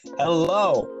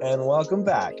Hello, and welcome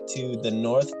back to the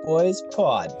North Boys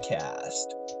podcast.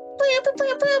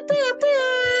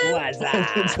 What's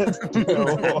up?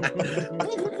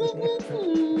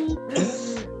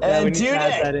 And when you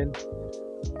pass that today, in.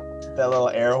 that little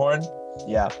air horn,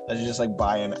 yeah, I should just like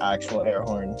buy an actual air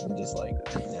horn and just like,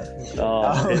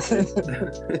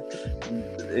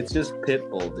 It's just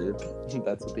Pitbull, dude.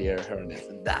 That's what the air horn is.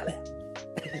 Dale.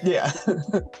 yeah.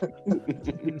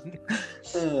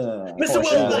 Mr.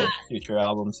 Will. Future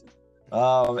albums.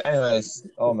 Anyways,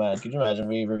 oh man, could you imagine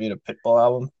we reviewed a Pitbull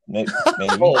album? Maybe.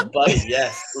 Oh, buddy,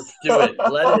 yes. Let's do it.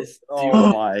 Let us do Oh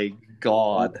it. my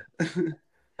god.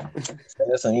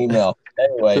 Send us an email.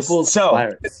 Anyways, Pitbull's so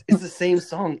fire. It's the same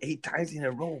song 8 times in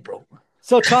a row, bro.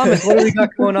 So, Thomas, what do we got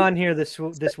going on here this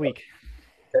week?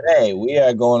 today we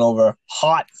are going over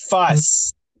Hot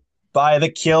Fuss by The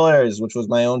Killers, which was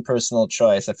my own personal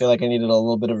choice. I feel like I needed a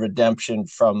little bit of redemption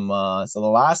from so the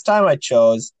last time I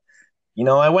chose,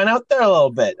 I went out there a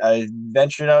little bit. I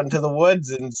ventured out into the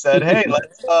woods and said, "Hey,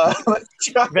 let's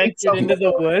try Ventured into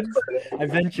the woods. I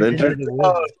ventured into the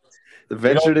woods.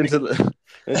 Ventured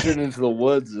into the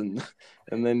woods, and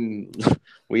then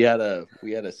we had a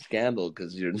scandal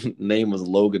because your name was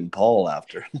Logan Paul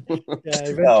after. Yeah,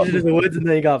 I ventured into the woods and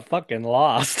then he got fucking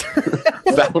lost.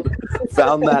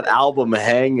 found that album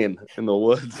hanging in the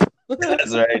woods.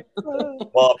 That's right.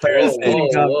 Well, apparently,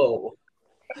 Whoa.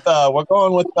 we're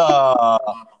going with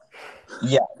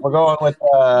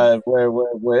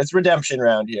where it's redemption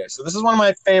round here. So this is one of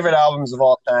my favorite albums of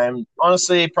all time.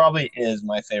 Honestly, probably is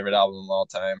my favorite album of all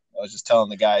time. I was just telling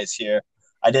the guys here.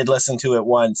 I did listen to it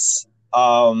once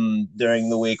during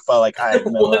the week, but like I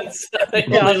Once.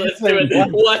 Yeah, let's do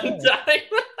it one time.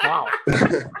 Wow.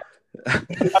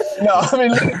 no, I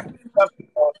mean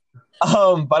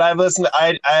but I've listened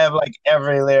I have like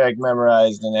every lyric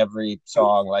memorized and every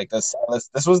song. Like this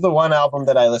was the one album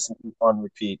that I listened to on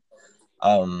repeat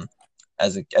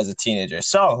as a teenager.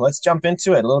 So let's jump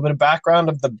into it. A little bit of background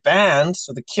of the band.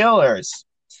 So The Killers.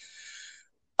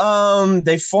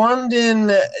 They formed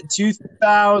in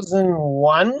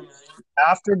 2001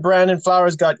 after Brandon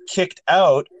Flowers got kicked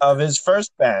out of his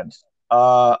first band,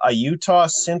 a Utah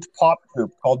synth pop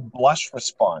group called Blush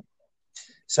Response.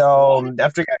 So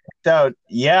after he got kicked out,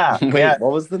 Wait,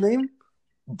 what was the name?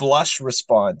 Blush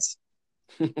Response.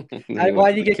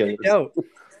 Why did you get kicked out?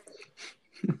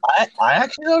 I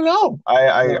actually don't know.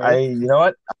 I you know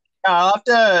what? I'll have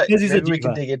to. Maybe we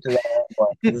can dig into that.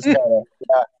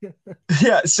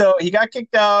 Yeah. So he got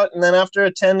kicked out, and then after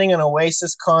attending an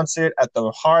Oasis concert at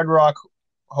the Hard Rock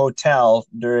Hotel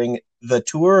during the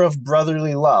tour of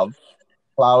Brotherly Love,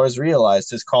 Flowers realized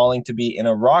his calling to be in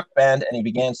a rock band, and he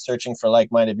began searching for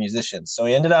like-minded musicians. So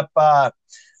he ended up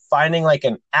finding like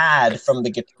an ad from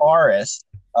the guitarist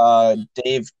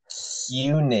Dave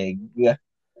Koenig.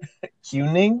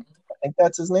 Koenig, I think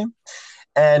that's his name.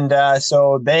 And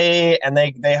so they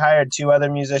hired two other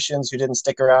musicians who didn't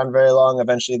stick around very long.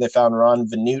 Eventually, they found Ron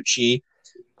Vanucci,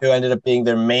 who ended up being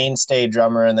their mainstay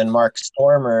drummer, and then Mark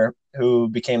Stormer, who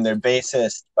became their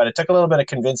bassist. But it took a little bit of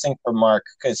convincing for Mark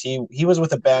because he was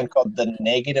with a band called the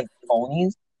Negative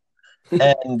Ponies,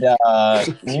 and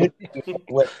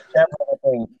with several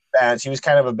different bands. He was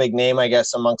kind of a big name, I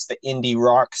guess, amongst the indie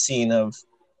rock scene of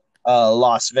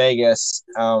Las Vegas.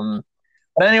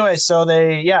 But anyway, so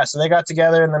they got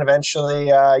together and then eventually,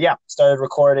 started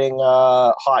recording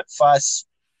Hot Fuss.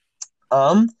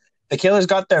 The Killers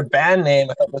got their band name,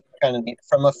 I thought it was kind of neat,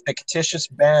 from a fictitious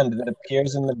band that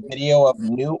appears in the video of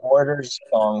New Order's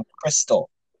song Crystal.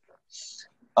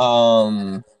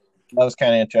 That was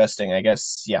kind of interesting. I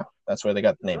guess, that's where they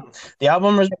got the name. The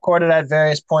album was recorded at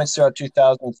various points throughout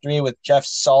 2003 with Jeff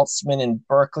Saltzman in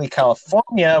Berkeley,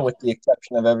 California, with the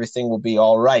exception of Everything Will Be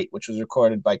All Right, which was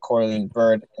recorded by Corleen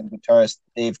Bird and guitarist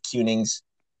Dave Koenig's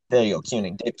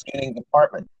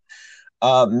apartment.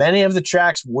 Many of the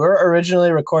tracks were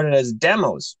originally recorded as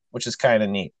demos, which is kind of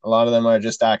neat. A lot of them are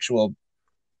just actual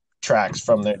tracks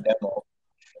from their demo.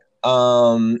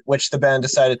 Which the band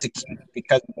decided to keep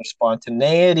because of their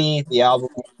spontaneity. The album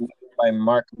was mixed by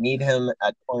Mark Needham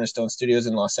at Cornerstone Studios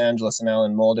in Los Angeles and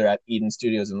Alan Moulder at Eden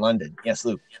Studios in London. Yes,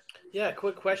 Luke. Yeah,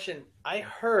 quick question. I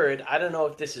heard, I don't know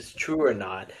if this is true or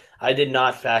not. I did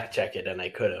not fact check it, and I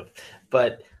could have.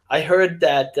 But I heard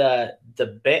that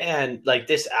the band, like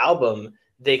this album,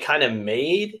 they kind of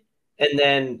made and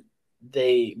then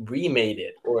they remade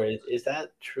it. Or is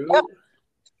that true?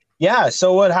 Yeah,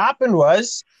 so what happened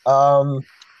was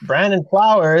Brandon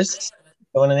Flowers,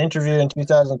 in an interview in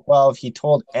 2012, he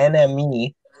told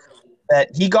NME that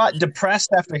he got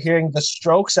depressed after hearing the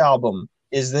Strokes album,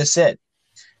 Is This It?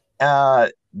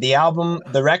 The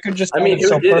record just who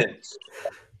didn't?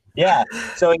 Yeah.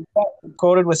 So he got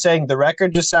quoted with saying, "The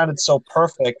record just sounded so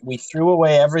perfect. We threw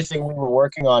away everything we were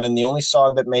working on, and the only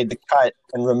song that made the cut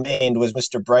and remained was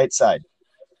Mr. Brightside."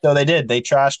 So they did. They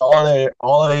trashed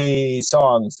all the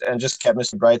songs and just kept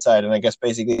Mr. Brightside, and I guess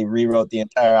basically rewrote the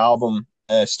entire album.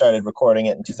 Started recording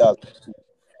it in 2000,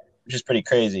 which is pretty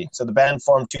crazy. So the band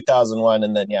formed 2001,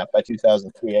 and then by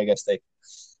 2003, I guess they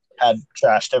had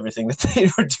trashed everything that they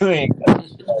were doing.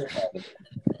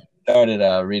 Started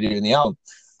redoing the album.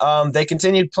 They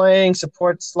continued playing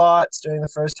support slots during the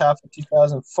first half of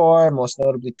 2004, most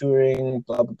notably touring,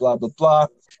 blah, blah, blah, blah, blah.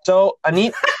 So, a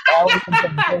neat album.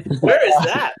 Where is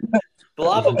that?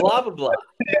 Blah, blah, blah, blah, blah.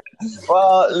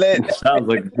 Well, sounds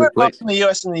like a good place. In the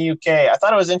US and the UK. I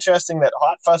thought it was interesting that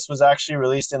Hot Fuss was actually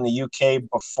released in the UK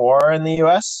before in the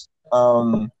US.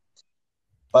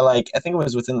 But, I think it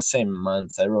was within the same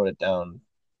month. I wrote it down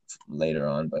later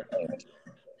on, but anyways.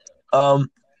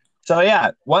 So yeah,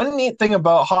 one neat thing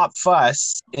about Hot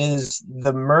Fuss is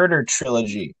the Murder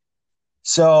Trilogy.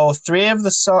 So two of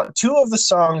the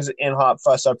songs in Hot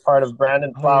Fuss are part of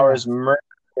Brandon Flowers' Murder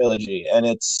Trilogy, and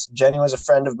it's Jenny Was a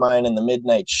Friend of Mine and The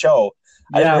Midnight Show.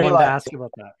 Yeah, I wanted to ask you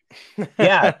about that.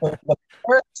 Yeah, the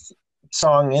first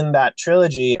song in that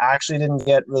trilogy actually didn't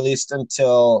get released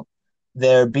until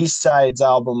their B-Sides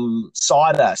album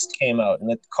Sawdust came out,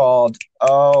 and it's called,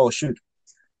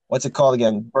 what's it called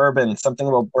again? Bourbon. Something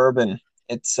about bourbon.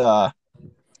 It's Bourbon.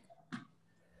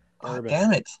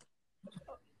 damn it.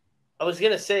 I was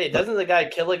gonna say, doesn't the guy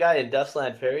kill a guy in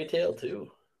Dustland Fairy Tale too?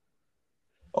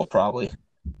 Oh, probably.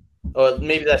 Or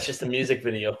maybe that's just a music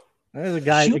video. There's a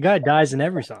guy. The guy dies in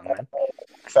every song, man.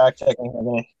 Fact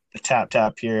checking. The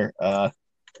tap here.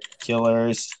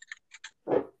 Killers.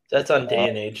 That's on Day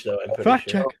and Age, though. I'm pretty Fact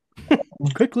sure. check.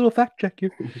 Quick little fact check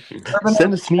here.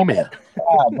 Send us an email.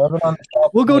 Bourbon on the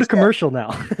Shelf. We'll go to commercial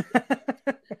now.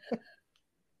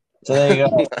 So there you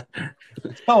go.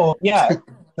 Oh yeah.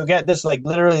 So get this,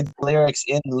 literally the lyrics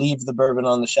in "Leave the Bourbon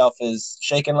on the Shelf" is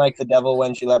shaking like the devil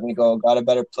when she let me go. Got a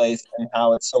better place and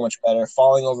how it's so much better.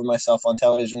 Falling over myself on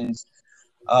televisions.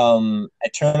 I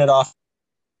turn it off.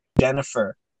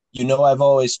 Jennifer, you know I've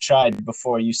always tried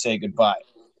before you say goodbye.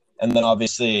 And then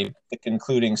obviously the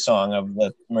concluding song of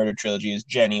the Murder Trilogy is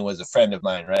Jenny Was a Friend of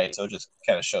Mine, right? So it just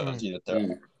kind of shows you that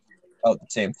they're about the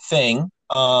same thing.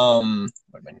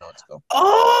 Where'd my notes go?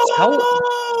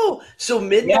 Oh, so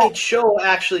Midnight Show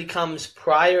actually comes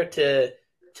prior to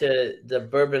the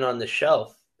Bourbon on the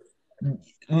Shelf.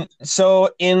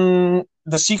 So in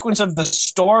the sequence of the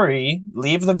story,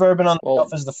 Leave the Bourbon on the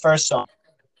Shelf is the first song.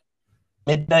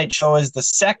 Midnight Show is the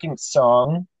second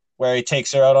song, where he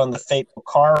takes her out on the fateful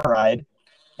car ride,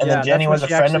 and then Jenny was a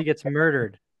friend of. Gets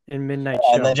murdered in Midnight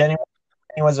Show. And then Jenny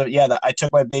was I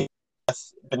took my baby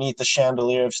beneath the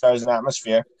chandelier of stars and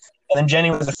atmosphere, and then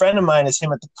Jenny Was a Friend of Mine is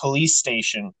him at the police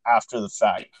station after the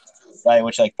fact, right?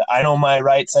 Which I know my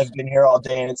rights. I've been here all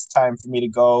day, and it's time for me to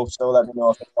go. So let me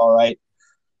know if it's all right.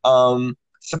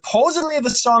 Supposedly, the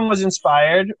song was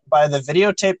inspired by the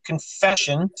videotape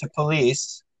confession to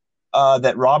police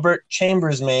that Robert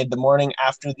Chambers made the morning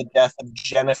after the death of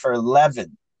Jennifer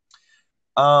Levin.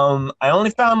 I only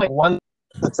found one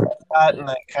that said that, and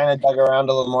I kind of dug around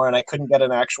a little more, and I couldn't get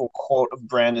an actual quote of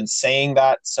Brandon saying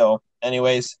that. So,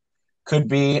 anyways, could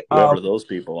be whoever those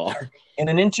people are. In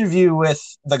an interview with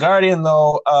The Guardian,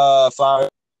 though, Flower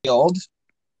revealed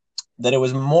that it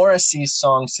was Morrissey's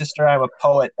song "Sister, I'm a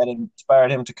Poet" that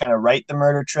inspired him to kind of write the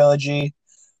Murder Trilogy.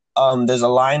 There's a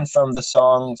line from the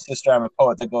song "Sister, I'm a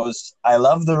Poet" that goes, "I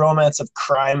love the romance of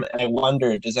crime, and I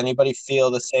wonder, does anybody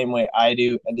feel the same way I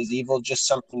do? And is evil just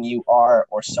something you are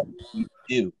or something you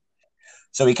do?"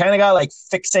 So he kind of got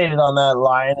fixated on that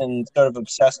line and sort of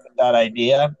obsessed with that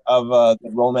idea of the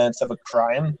romance of a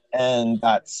crime, and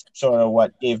that's sort of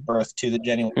what gave birth to the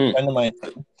Genuine Friend of Mine.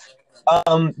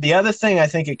 The other thing I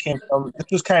think it came from, this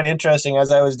was kind of interesting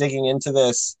as I was digging into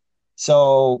this.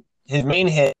 So his main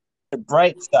hit,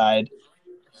 Bright Side,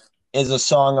 is a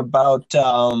song about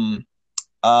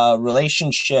a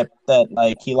relationship that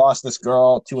he lost this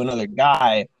girl to another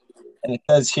guy, and it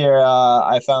says here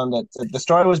I found that the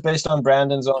story was based on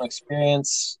Brandon's own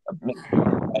experience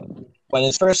when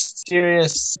his first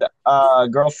serious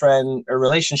girlfriend or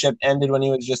relationship ended when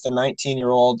he was just a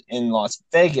 19-year-old in Las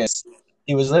Vegas.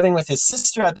 He was living with his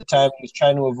sister at the time. He was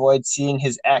trying to avoid seeing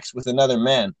his ex with another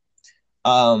man.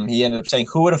 He ended up saying,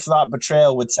 "Who would have thought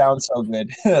betrayal would sound so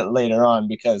good?" later on,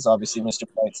 because obviously Mr.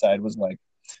 Brightside was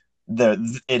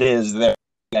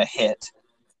a hit.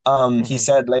 He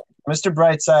said, Mr.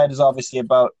 Brightside is obviously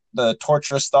about the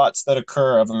torturous thoughts that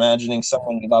occur of imagining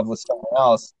someone you love with someone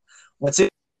else. What's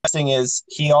interesting is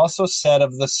he also said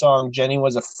of the song "Jenny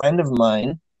Was a Friend of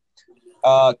Mine,"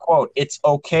 quote, "It's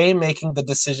okay making the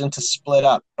decision to split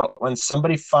up, but when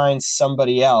somebody finds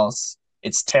somebody else,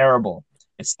 it's terrible.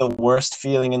 It's the worst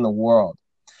feeling in the world."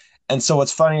 And so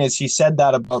what's funny is he said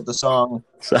that about the song.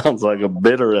 Sounds like a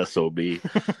bitter SOB.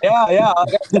 Yeah, I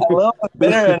got a little bit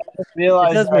bitter, and I just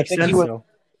realized it does make sense, though.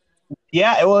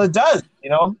 Yeah, well, it does,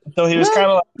 So he was kind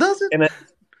of like, does it?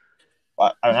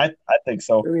 I think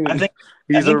so. I think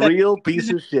he's a real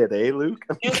piece of shit, eh, Luke?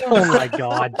 Oh my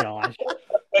God, Josh!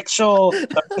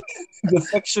 The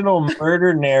fictional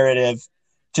murder narrative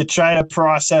to try to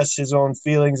process his own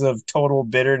feelings of total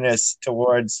bitterness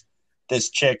towards this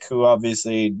chick who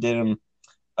obviously did him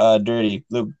dirty.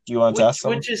 Luke, do you want to ask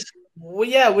something?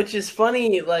 Which is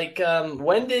funny. Like,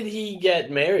 when did he get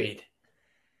married?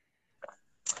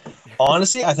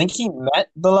 Honestly, I think he met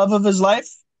the love of his life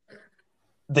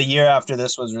the year after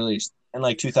this was released in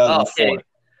like 2004. Okay.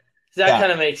 That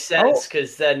kind of makes sense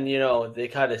because then they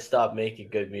kind of stopped making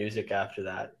good music after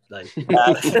that. Like, a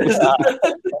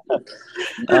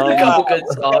couple good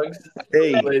songs.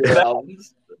 Later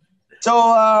albums.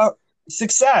 So,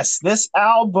 success. This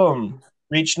album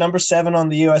reached number 7 on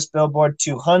the U.S. Billboard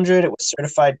 200. It was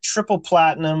certified triple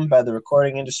platinum by the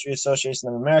Recording Industry Association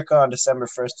of America on December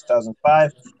 1st,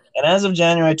 2005. And as of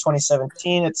January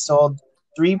 2017, it sold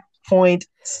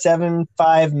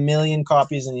 3.75 million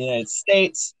copies in the United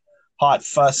States. Hot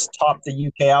Fuss topped the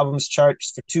UK albums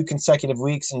charts for 2 consecutive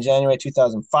weeks in January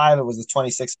 2005. It was the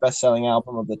 26th best-selling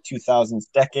album of the 2000s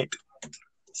decade.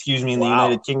 In the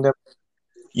United Kingdom.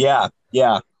 Yeah.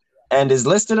 And is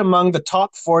listed among the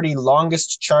top 40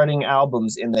 longest charting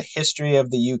albums in the history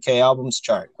of the UK albums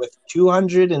chart with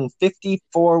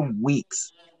 254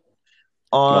 weeks.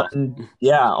 On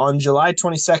July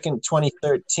 22nd,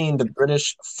 2013, the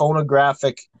British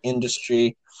phonographic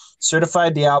industry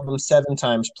certified the album 7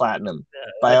 times platinum.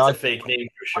 That's a fake name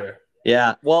for sure.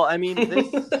 Yeah. Well,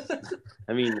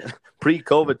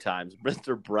 pre-COVID times,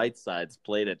 Mr. Brightside's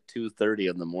played at 2:30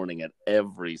 in the morning at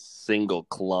every single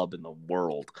club in the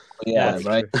world. Yeah,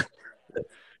 right.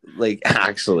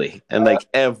 Actually, and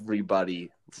everybody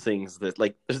sings this.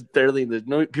 There's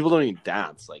no people don't even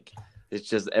dance. It's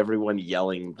just everyone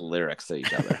yelling the lyrics at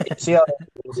each other. See how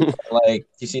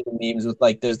you see the memes with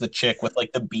there's the chick with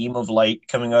the beam of light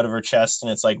coming out of her chest, and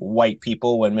it's white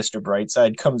people when Mr.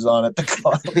 Brightside comes on at the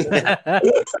club.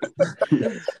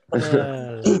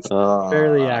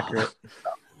 Fairly accurate.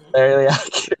 Fairly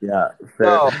accurate. Yeah,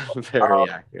 very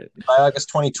accurate. By August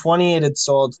 2020, it had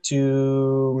sold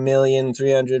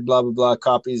 2,300,000 blah blah blah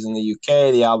copies in the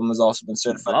UK. The album has also been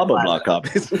certified blah blah blah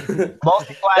copies.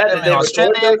 Multi-platinum in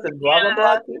Australia. Blah blah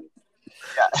blah.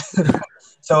 Yeah.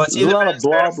 So it's either a lot of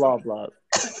blah blah blah.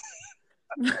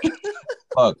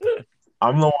 Look,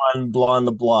 I'm the one blowing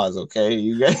the blahs. Okay,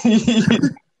 you guys.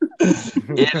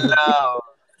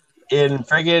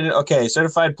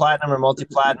 Certified platinum or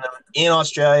multi-platinum in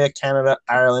Australia, Canada,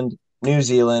 Ireland, New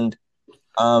Zealand.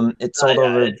 It sold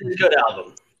over. It's a good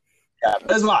album. Yeah,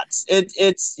 there's lots.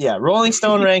 It's Rolling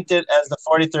Stone ranked it as the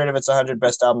 43rd of its 100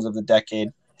 best albums of the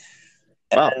decade.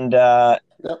 Wow. And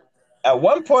at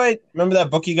one point, remember that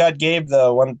book you got, Gabe,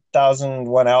 the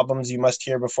 1001 albums you must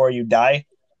hear before you die?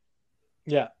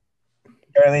 Yeah.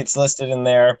 Apparently, it's listed in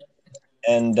there.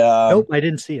 And nope, I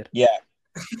didn't see it. Yeah.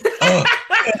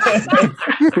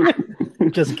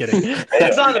 Just kidding.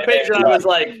 It's on the page, and I was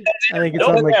like, I think it's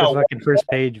on the fucking first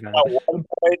page, man. At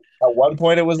one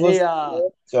point, it was listed. Yeah.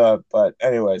 So, but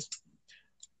anyways,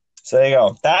 so there you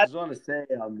go. I just want to say,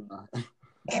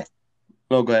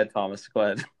 no, go ahead, Thomas. Go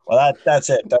ahead. Well, that's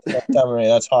it.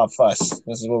 That's Hot Fuss.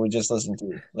 This is what we just listened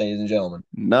to, ladies and gentlemen.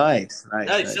 Nice.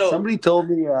 So, somebody told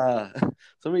me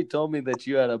that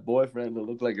you had a boyfriend that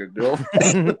looked like your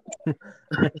girlfriend.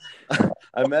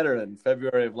 I met her in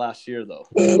February of last year, though.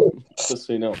 Just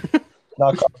so you know.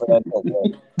 Not confidential.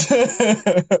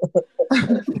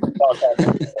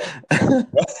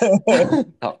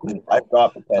 I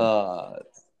dropped the pen.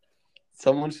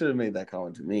 Someone should have made that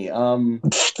comment to me.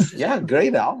 Yeah,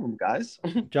 great album, guys.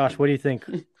 Josh, what do you think?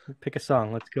 Pick a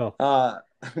song. Let's go. All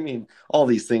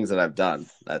these things that I've done,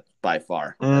 that by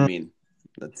far.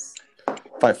 That's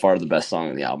by far the best song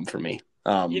on the album for me.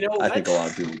 I think a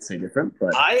lot of people would say different,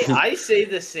 but I say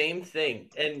the same thing.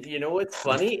 And you know what's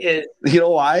funny is you know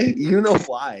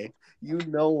why?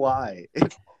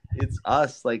 It's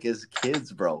us, as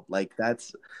kids, bro.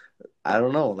 That's. I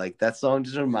don't know. That song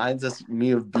just reminds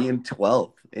me of being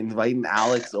 12, inviting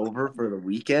Alex over for the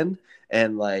weekend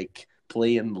and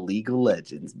playing League of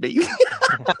Legends, baby.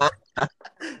 Got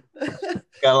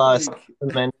a lot of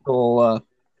sentimental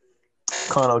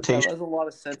connotation. That has a lot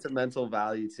of sentimental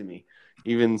value to me,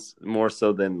 even more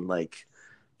so than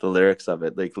the lyrics of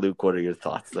it. Like, Luke, what are your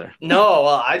thoughts there? No,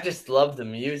 well, I just love the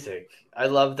music. I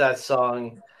love that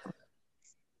song.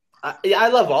 I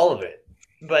love all of it,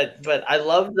 but I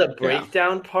love the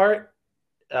breakdown part,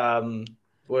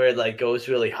 where it like goes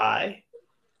really high.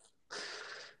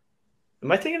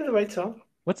 Am I thinking of the right song?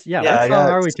 What song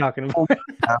are we talking about?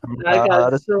 I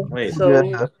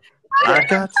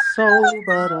got soul,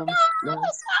 but I'm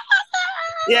lost.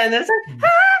 Yeah, and that's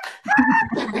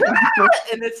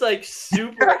and it's like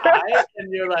super high,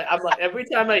 and you're like, I'm like, every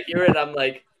time I hear it, I'm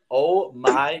like, oh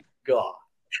my god.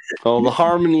 Oh, the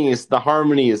harmony is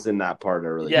in that part. I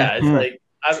really it's like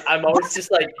I'm always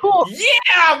just like, cool.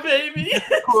 Yeah, baby.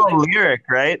 Cool lyric,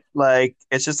 right? Like,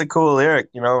 it's just a cool lyric,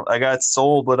 you know. I got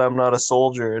soul, but I'm not a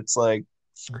soldier. It's like,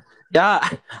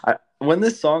 when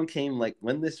this song came, like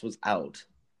when this was out,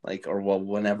 like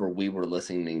whenever we were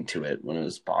listening to it when it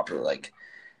was popular, like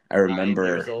I remember.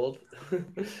 9 years old.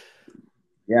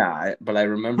 But I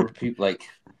remember people like.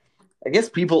 I guess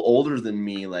people older than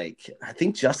me, like I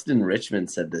think Justin Richmond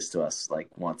said this to us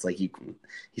like once, like he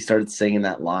started singing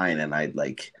that line, and I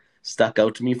like stuck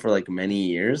out to me for like many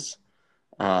years,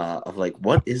 of like,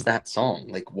 what is that song?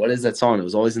 Like, what is that song? It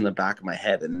was always in the back of my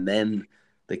head, and then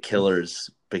the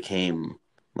Killers became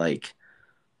like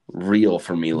real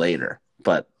for me later.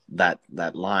 But that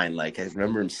line, like I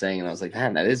remember him saying, and I was like,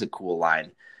 man, that is a cool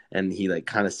line, and he like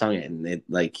kind of sung it, and it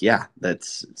like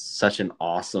that's such an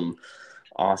awesome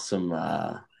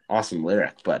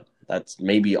lyric, but that's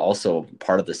maybe also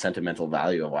part of the sentimental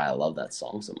value of why I love that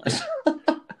song so much.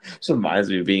 Just reminds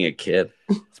me of being a kid.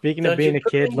 Speaking of being a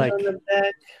kid, like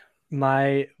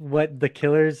what the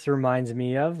Killers reminds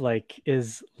me of, like,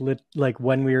 is like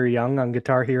when we were young on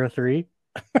Guitar Hero 3.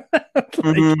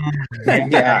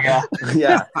 Yeah.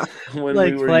 When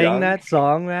like we were playing young. that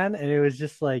song, man, and it was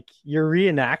just like you're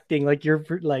reenacting, like you're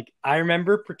like I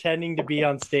remember pretending to be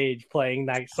on stage playing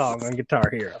that song on Guitar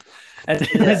Hero, and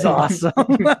it was awesome.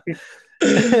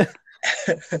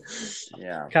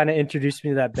 Kind of introduced me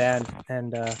to that band,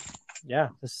 and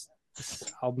this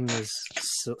album is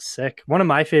so sick. One of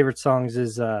my favorite songs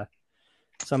is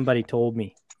 "Somebody Told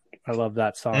Me." I love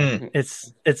that song.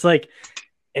 It's like.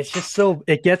 It's just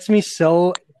it gets me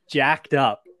so jacked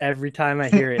up every time I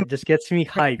hear it. It just gets me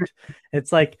hyped.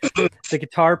 It's like the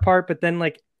guitar part, but then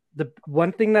like the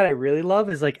one thing that I really love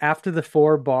is like after the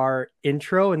 4-bar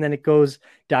intro, and then it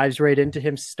dives right into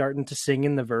him starting to sing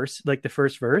in the verse, like the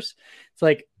first verse. It's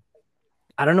like,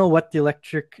 I don't know what the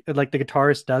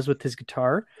guitarist does with his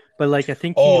guitar, but like I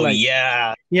think he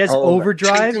has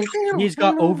overdrive. He's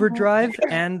got overdrive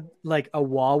and like a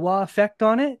wah-wah effect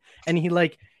on it, and he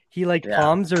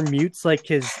palms or mutes like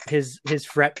his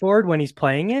fretboard when he's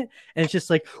playing it, and it's just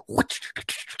like,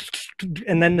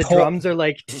 and then the drums are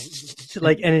like,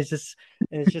 and it's just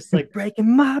like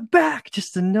breaking my back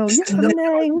just to know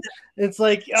your name. It's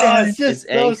like, it's just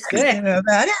so sick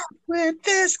with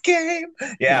this game.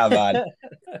 Yeah, man.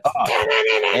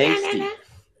 Angsty.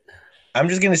 I'm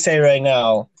just gonna say right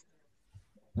now,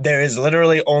 there is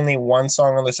literally only one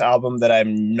song on this album that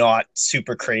I'm not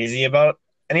super crazy about.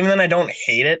 And even then, I don't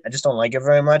hate it. I just don't like it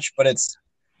very much. But it's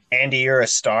Andy, You're a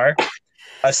Star.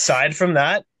 Aside from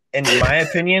that, in my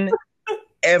opinion,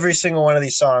 every single one of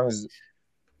these songs,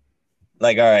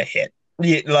 like, are a hit.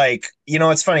 Like, you know,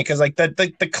 it's funny because like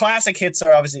the classic hits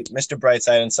are obviously Mr.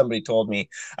 Brightside and Somebody Told Me.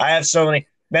 I have so many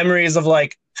memories of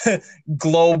like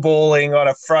glow bowling on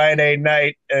a Friday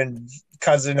night, and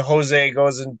cousin Jose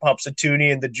goes and pops a toonie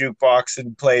in the jukebox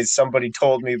and plays Somebody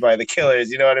Told Me by the Killers.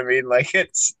 You know what I mean? Like,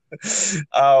 it's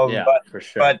for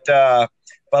sure.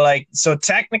 But like, so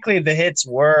technically the hits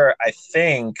were, I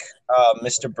think,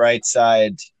 Mr.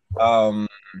 Brightside,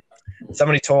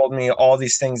 Somebody Told Me, All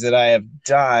These Things That I Have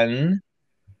Done.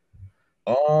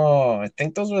 Oh, I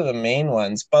think those were the main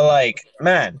ones. But like,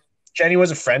 man, Jenny Was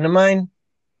a Friend of Mine.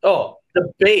 Oh,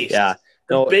 the bass. Yeah.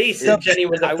 The bass in Jenny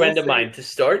Was a Friend of Mine to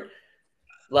start.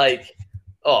 Like,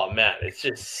 oh man, it's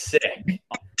just sick.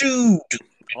 Dude.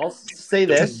 I'll say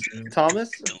this, Thomas.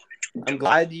 I'm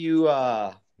glad you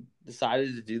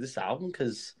decided to do this album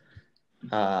because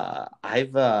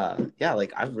I've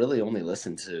really only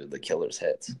listened to the Killers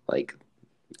hits. Like,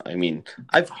 I mean,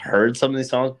 I've heard some of these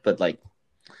songs, but like,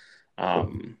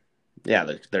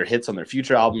 they're hits on their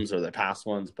future albums or their past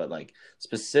ones. But like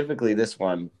specifically this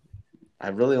one, I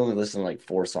really only listened to like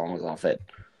 4 songs off it.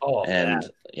 Oh,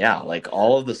 and man. Like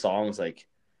all of the songs, like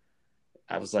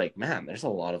I was like, man, there's a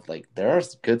lot of like there are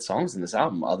good songs in this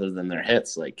album other than their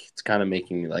hits. Like it's kind of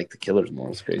making me like the Killers more.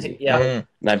 It's crazy. Yeah,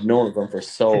 and I've known them for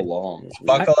so long.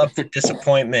 Buckle up for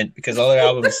disappointment because all their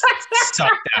albums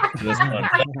sucked after this one.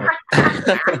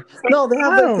 No, they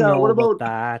have I don't know what about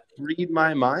that? Read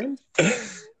My Mind?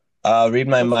 Read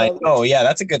My Mind. Oh yeah,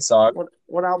 that's a good song.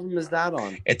 What album is that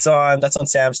on? That's on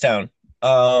Sam's Town.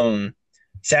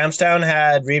 Sam's Town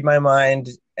had Read My Mind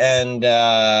and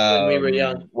When We Were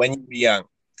Young. When You Were Young,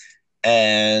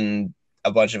 and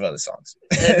a bunch of other songs.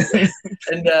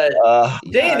 and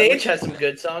Day and Age has some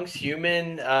good songs.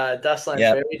 Human, Dustland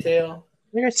Fairy Tale.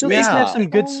 I still think they have some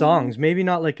good songs. Maybe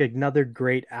not like another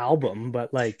great album,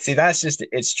 but like... See, that's just...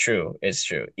 It's true. It's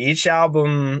true. Each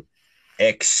album,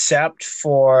 except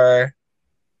for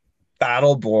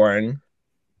Battleborn,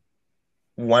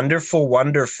 Wonderful,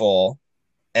 Wonderful,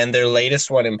 and their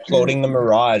latest one, Imploding the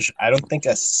Mirage, I don't think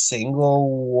a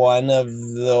single one of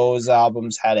those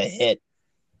albums had a hit.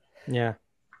 Yeah.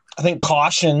 I think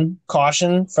Caution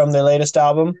from their latest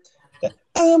album.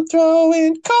 I'm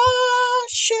throwing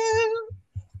caution.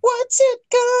 What's it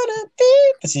gonna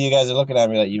be? See, you guys are looking at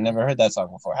me like you've never heard that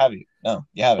song before, have you? No,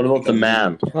 you haven't. What about The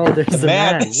Man? Oh, there's The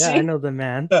Man. Yeah, I know The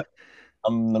Man.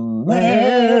 I'm the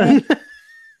man.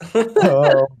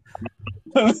 Oh.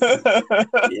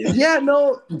 Yeah,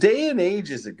 no, Day and Age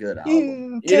is a good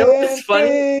album. You know what's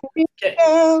funny?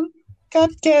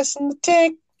 Got gas in the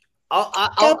tank.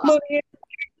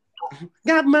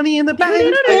 Got money in the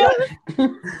bank.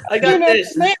 I got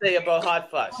this to say about Hot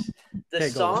Fuss. The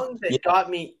song that got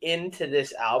me into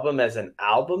this album as an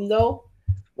album, though,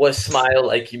 was "Smile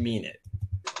Like You Mean It."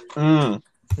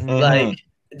 Like,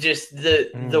 just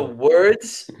the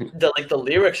words, the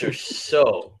lyrics are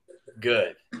so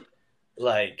good.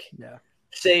 Like,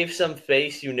 save some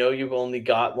face. You know you've only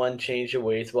got one. Change your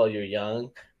ways while you're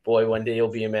young. Boy, one day you'll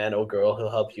be a man. Oh, girl, he'll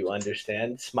help you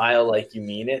understand. Smile like you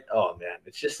mean it. Oh, man.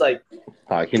 It's just like...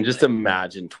 I can just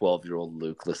imagine 12-year-old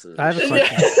Luke listening to I have a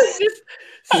question. Just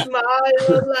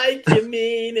smile like you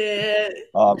mean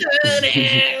it.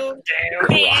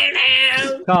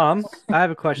 Tom, I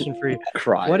have a question for you.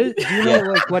 Cry. Do you know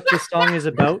like what this song is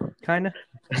about, kind of?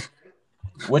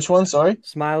 Which one, sorry?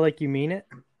 Smile Like You Mean It?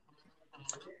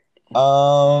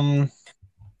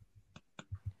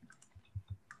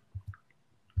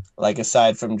 Like,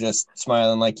 aside from just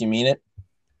smiling like you mean it?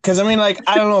 Because, I mean, like,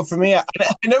 I don't know. For me, I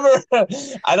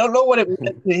don't know what it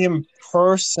meant to him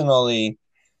personally.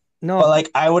 No. But,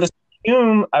 like, I would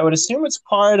assume it's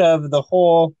part of the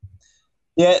whole...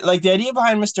 Yeah, like, the idea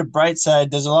behind Mr.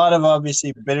 Brightside, there's a lot of,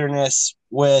 obviously, bitterness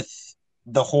with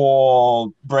the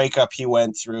whole breakup he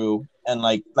went through. And,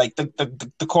 like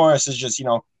the chorus is just,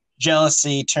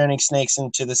 jealousy, turning snakes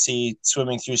into the sea,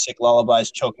 swimming through sick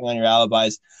lullabies, choking on your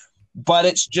alibis. But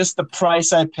it's just the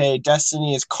price I pay.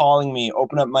 Destiny is calling me.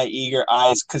 Open up my eager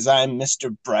eyes because I'm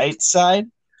Mr.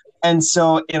 Brightside. And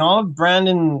so in all of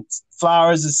Brandon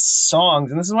Flowers'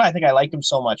 songs, and this is why I think I liked him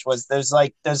so much, was there's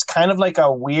kind of like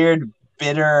a weird,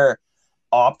 bitter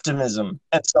optimism.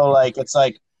 And so like it's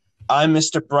like I'm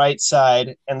Mr.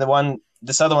 Brightside, and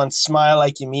this other one, Smile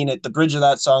Like You Mean It. The bridge of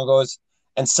that song goes,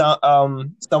 and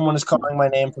someone is calling my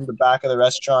name from the back of the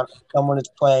restaurant. Someone is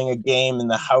playing a game in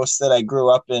the house that I grew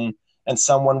up in, and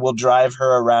someone will drive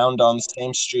her around on the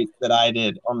same streets that I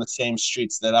did.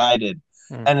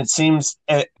 And it seems,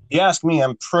 if you ask me,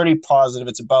 I'm pretty positive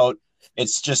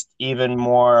it's just even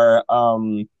more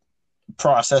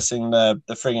processing the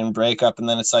friggin' breakup, and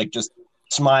then it's like just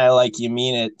smile like you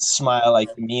mean it,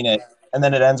 and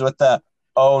then it ends with the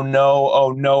oh no,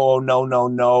 oh no, oh no, no,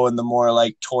 no, and the more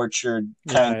like tortured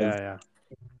kind of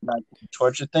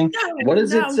torture thing. What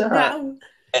is it?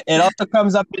 It also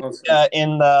comes up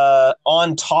in the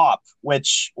On Top,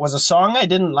 which was a song I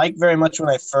didn't like very much when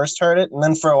I first heard it, and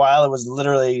then for a while it was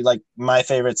literally like my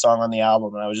favorite song on the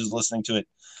album, and I was just listening to it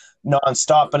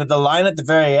nonstop. But at the line at the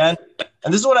very end,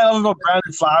 and this is what I love about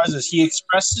Brandon Flowers, is he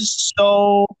expresses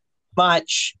so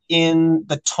much in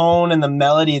the tone and the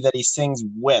melody that he sings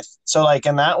with. So like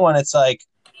in that one, it's like,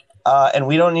 and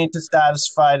we don't need to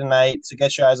satisfy tonight, so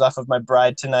get your eyes off of my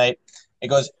bride tonight. It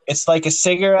goes, it's like a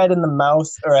cigarette in the mouth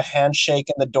or a handshake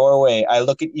in the doorway. I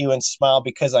look at you and smile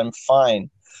because I'm fine.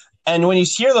 And when you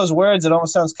hear those words, it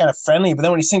almost sounds kind of friendly. But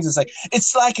then when he sings,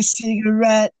 it's like a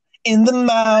cigarette in the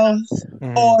mouth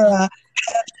or a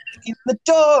handshake in the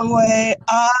doorway.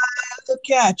 I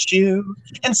look at you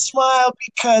and smile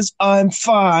because I'm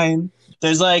fine.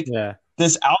 There's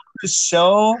this album is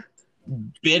so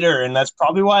bitter, and that's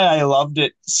probably why I loved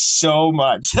it so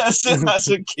much as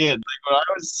a kid. Like when I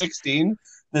was 16,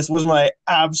 this was my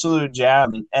absolute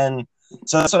jam, and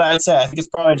so that's what I'd say. I think it's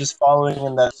probably just following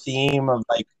in that theme of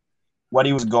like what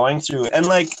he was going through, and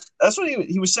like that's what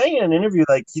he was saying in an interview.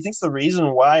 Like he thinks the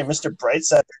reason why Mr.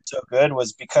 Brightside is so good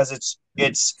was because it's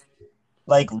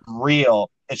like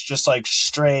real. It's just like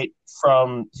straight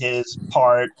from his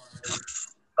part.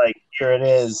 Like here it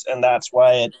is, and that's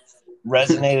why it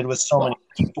resonated with so many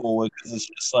people, because it's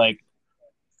just like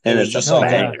and it's just a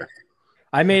banger.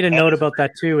 I made a note about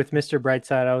that too with Mr.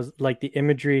 Brightside. I was like the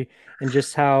imagery and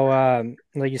just how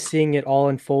like you're seeing it all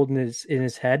unfold in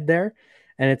his head there,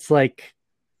 and it's like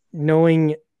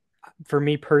knowing, for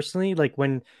me personally, like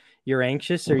when you're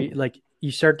anxious or like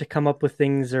you start to come up with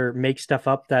things or make stuff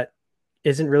up that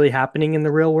isn't really happening in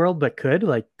the real world but could,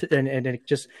 like, and it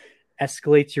just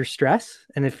escalates your stress,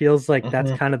 and it feels like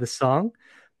that's kind of the song.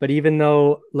 But even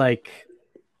though like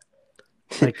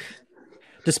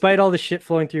despite all the shit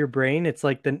flowing through your brain, it's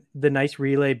like the nice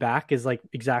relay back is like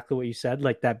exactly what you said,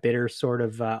 like that bitter sort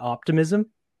of optimism.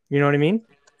 You know what I mean?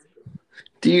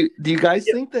 Do you guys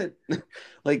think that,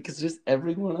 like, because just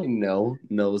everyone I know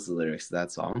knows the lyrics to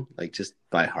that song, like, just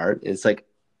by heart? It's like,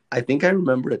 I think I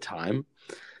remember a time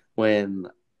when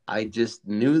I just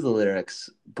knew the lyrics,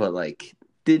 but like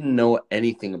didn't know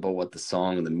anything about what the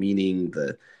song, the meaning,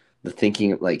 the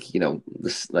thinking, like, you know,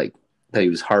 this, like, that he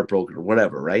was heartbroken or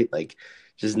whatever, right? Like,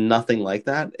 just nothing like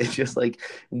that. It's just like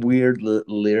weird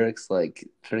lyrics, like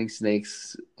turning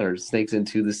snakes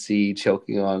into the sea,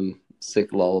 choking on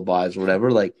sick lullabies or whatever.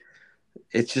 Like,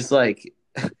 it's just like,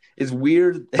 it's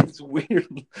weird. It's weird.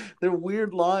 They're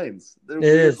weird lines. And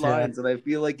I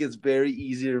feel like it's very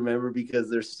easy to remember because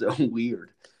they're so weird.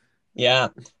 Yeah,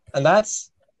 and that's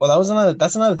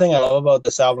another thing I love about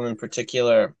this album in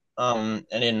particular. And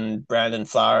in Brandon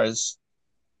Flowers,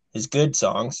 his good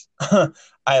songs.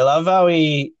 I love how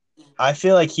I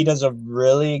feel like he does a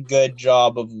really good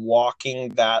job of walking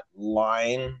that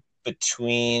line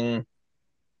between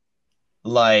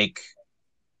like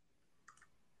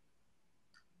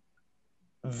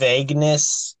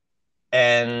vagueness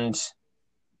and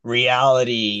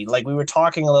reality. Like we were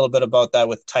talking a little bit about that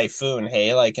with Typhoon.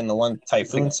 Hey, like in the one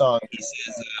Typhoon song, he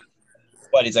says,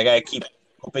 he's like, I keep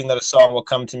hoping that a song will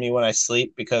come to me when I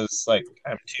sleep because like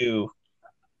I'm too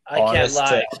can't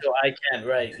lie, so I can't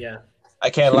write. Yeah, I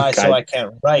can't lie, so I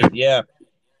can't write. Yeah,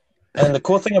 and the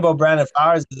cool thing about Brandon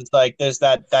Flowers is it's like there's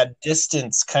that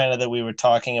distance kind of that we were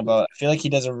talking about. I feel like he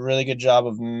does a really good job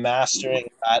of mastering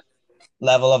that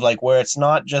level of like where it's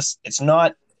not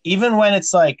even when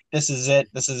it's like this is it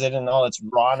in all its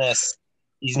rawness.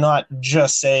 He's not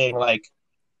just saying like,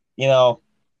 you know,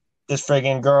 this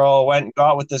friggin' girl went and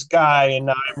got with this guy and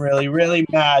now I'm really, really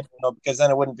mad, you know, because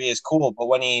then it wouldn't be as cool.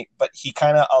 But he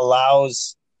kind of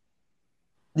allows,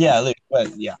 help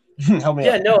me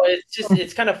out. No,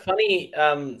 it's kind of funny.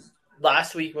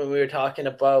 Last week when we were talking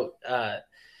about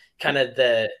kind of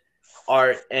the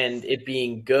art and it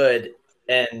being good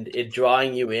and it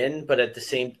drawing you in, but at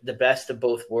the best of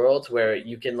both worlds where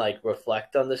you can like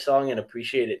reflect on the song and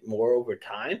appreciate it more over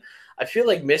time. I feel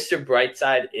like Mr.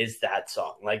 Brightside is that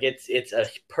song. Like it's a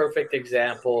perfect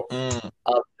example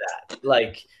of that.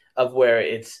 Like of where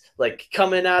it's like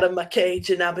coming out of my cage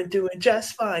and I've been doing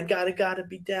just fine. Gotta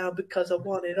be down because I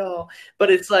want it all. But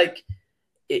it's like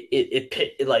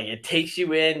it takes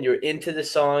you in. You're into the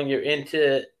song. You're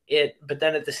into it. But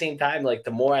then at the same time, like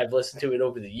the more I've listened to it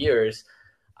over the years,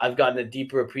 I've gotten a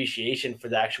deeper appreciation for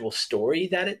the actual story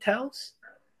that it tells.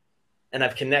 And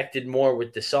I've connected more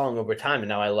with the song over time, and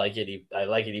now I like it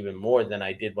even more than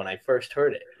I did when I first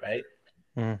heard it. Right?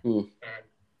 Mm-hmm.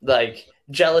 Like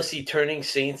jealousy, turning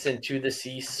saints into the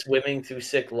sea, swimming through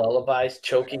sick lullabies,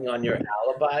 choking on your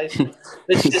alibis.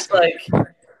 It's just like,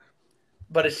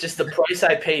 but it's just the price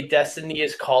I paid. Destiny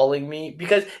is calling me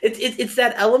because it's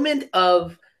that element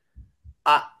of,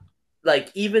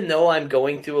 like even though I'm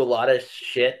going through a lot of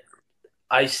shit,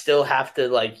 I still have to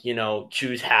like, you know,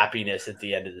 choose happiness at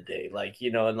the end of the day. Like,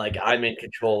 you know, and like I'm in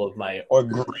control of my or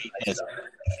greatness.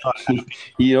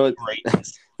 You know,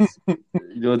 greatness. You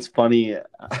know, it's funny,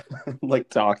 like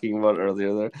talking about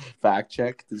earlier there, fact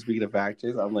check. Speaking of fact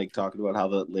checks, I'm like talking about how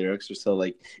the lyrics are so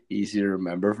like easy to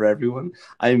remember for everyone.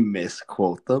 I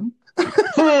misquote them.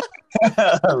 Get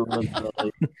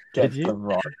them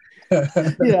wrong.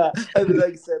 Yeah, and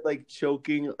like said, like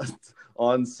choking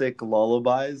on sick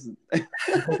lullabies.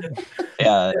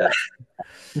 Yeah.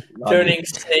 Turning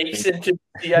snakes into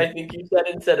the sea, I think you said,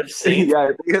 instead of saints. Yeah,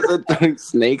 I think I said turning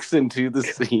snakes into the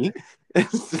sea.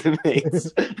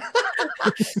 Snakes.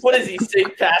 What is he,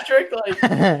 St. Patrick? Like,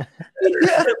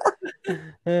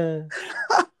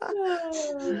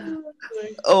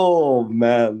 oh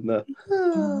man.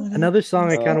 Another song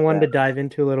I kind of wanted to dive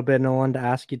into a little bit, and I wanted to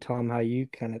ask you, Tom, what you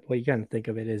kind of think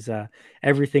of it is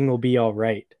 "Everything Will Be All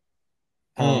Right."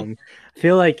 I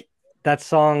feel like that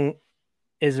song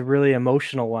is a really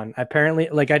emotional one. Apparently,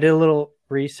 like I did a little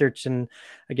research, and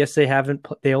I guess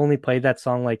they only played that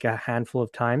song like a handful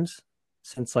of times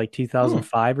since like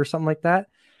 2005 or something like that.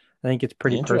 I think it's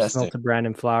pretty personal to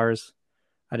Brandon Flowers.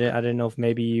 I didn't know if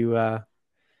maybe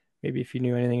if you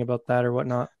knew anything about that or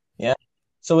whatnot. Yeah.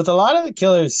 So with a lot of the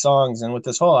Killers songs and with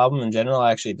this whole album in general,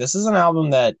 actually, this is an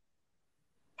album that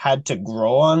had to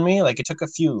grow on me. Like it took a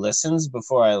few listens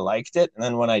before I liked it, and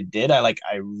then when I did, I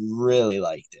really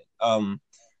liked it.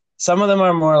 Some of them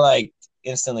are more like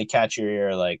instantly catch your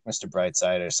ear, like Mr.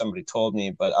 Brightside or Somebody Told Me,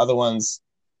 but other ones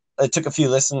it took a few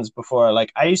listens before.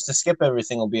 Like I used to skip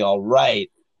Everything Will Be All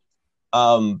Right,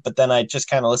 but then I just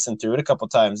kind of listened through it a couple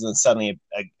times, and then suddenly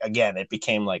again it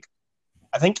became like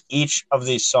I think each of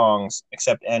these songs,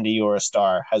 except Andy You're a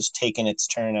Star, has taken its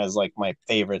turn as like my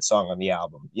favorite song on the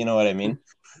album. You know what I mean?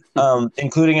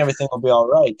 Including Everything Will Be All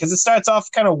Right, because it starts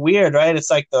off kind of weird, right? It's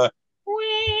like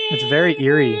it's very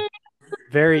eerie,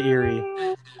 very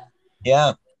eerie.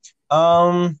 Yeah.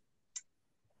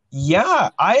 Yeah,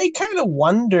 I kind of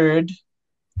wondered,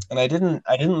 and I didn't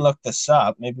look this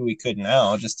up. Maybe we could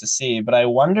now just to see, but I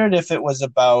wondered if it was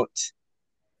about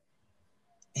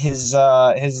his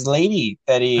lady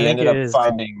that he ended up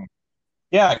finding.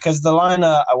 Yeah, because the line,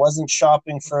 I wasn't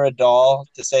shopping for a doll,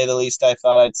 to say the least. I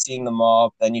thought I'd seen them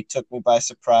all. Then you took me by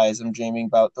surprise. I'm dreaming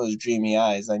about those dreamy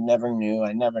eyes. I never knew.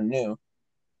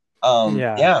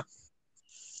 Yeah.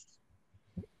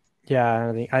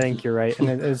 Yeah, I think you're right.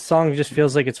 And the song just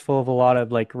feels like it's full of a lot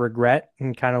of like regret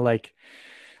and kind of like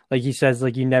he says,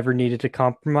 like you never needed to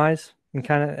compromise and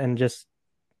it just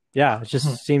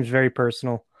seems very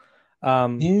personal.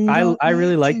 I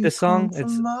really like this song.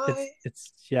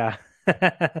 It's yeah.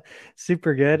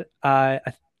 Super good.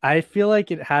 I feel like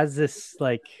it has this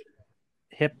like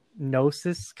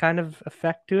hypnosis kind of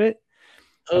effect to it.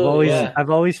 I've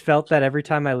always felt that every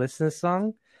time I listen to this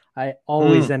song, I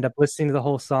always end up listening to the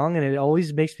whole song, and it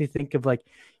always makes me think of like,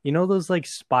 you know, those like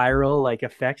spiral like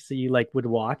effects that you like would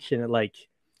watch, and it like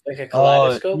a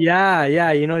kaleidoscope.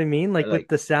 Yeah, you know what I mean? Like with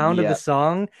the sound of the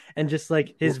song and just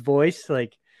like his voice,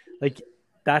 like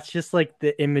that's just like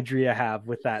the imagery I have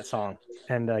with that song.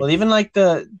 And well, even like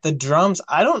the drums,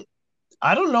 I don't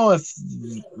know if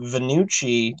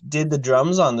Vannucci did the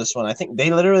drums on this one. I think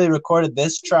they literally recorded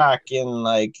this track in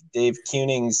like Dave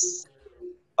Kuning's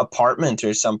apartment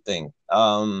or something,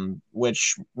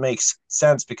 which makes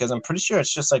sense because I'm pretty sure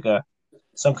it's just like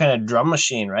some kind of drum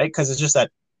machine, right? Because it's just that.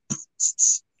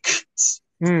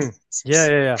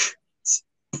 Yeah.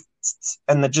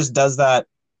 And that just does that.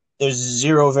 There's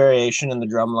zero variation in the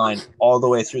drum line all the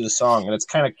way through the song, and it's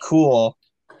kind of cool,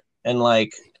 and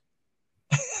like,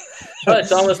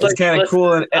 it's almost like kind of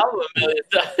cool. And,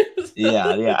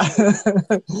 yeah.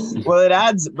 Well, it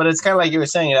adds, but it's kind of like you were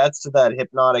saying, it adds to that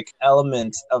hypnotic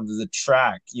element of the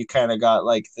track. You kind of got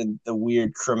like the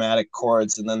weird chromatic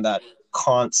chords, and then that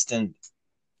constant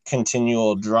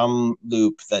continual drum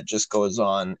loop that just goes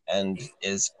on and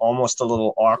is almost a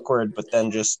little awkward, but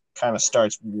then just kind of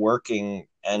starts working,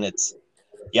 and it's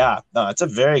a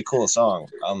very cool song.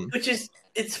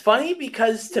 It's funny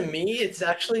because to me it's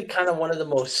actually kind of one of the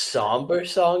most somber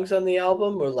songs on the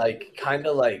album, or like kind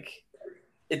of like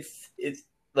it's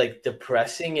like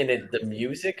depressing in the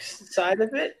music side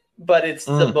of it, but it's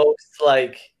the most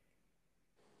like,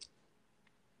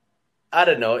 I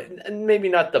don't know, and maybe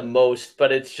not the most,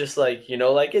 but it's just like, you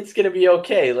know, like it's gonna be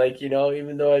okay. Like, you know,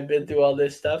 even though I've been through all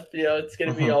this stuff, you know, it's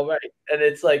gonna be all right. And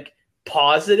it's like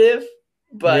positive,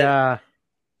 but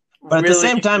but at the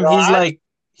same time,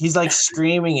 he's like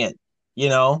screaming it, you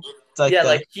know. It's like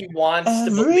like he wants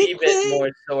to believe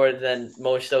it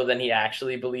more so than he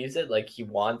actually believes it. Like he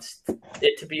wants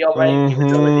it to be all right, even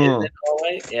though it isn't all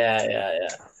right. Yeah.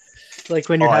 Like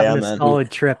when you're having a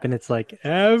solid trip and it's like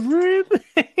everything.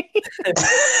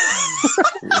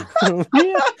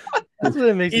 That's what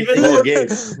it makes me think. Gabe,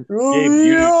 you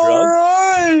do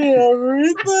drugs?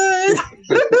 Everything.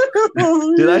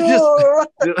 Did I just?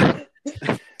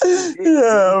 Gabe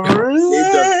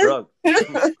does drugs.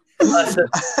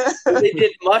 They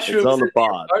did mushrooms on the in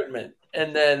the apartment,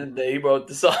 and then they wrote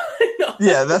the song.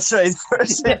 Yeah, that's right.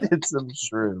 First they did some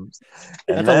shrooms.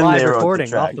 That's a live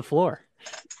recording off the floor.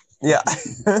 Yeah. That's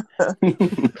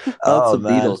the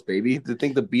Beatles, baby. Do you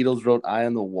think the Beatles wrote "Eye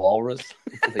on the Walrus"?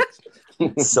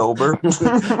 Sober?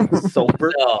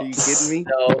 Sober? No. Are you kidding me?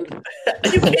 No. Are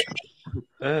you kidding me?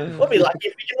 We'll be lucky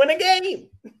if we can win a game.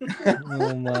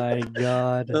 Oh my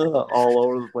god! All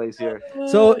over the place here.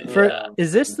 So,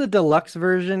 is this the deluxe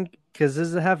version? Because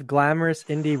does it have glamorous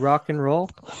indie rock and roll?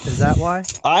 Is that why?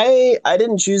 I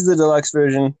didn't choose the deluxe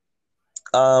version.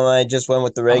 I just went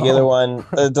with the regular one.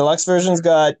 The deluxe version's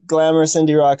got glamorous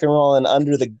indie rock and roll and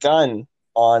Under the Gun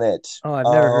on it. Oh, I've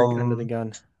never heard Under the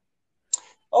Gun.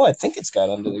 Oh, I think it's got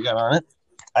Under the Gun on it.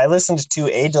 I listened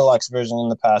to a deluxe version in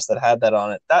the past that had that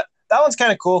on it. That one's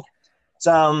kind of cool. It's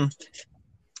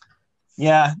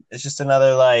it's just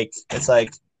another like, it's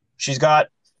like she's got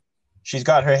She's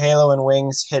got her halo and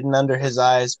wings hidden under his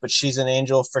eyes, but she's an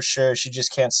angel for sure. She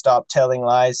just can't stop telling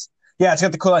lies. Yeah, it's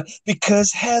got the cool line.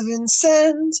 Because heaven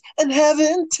sends and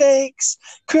heaven takes,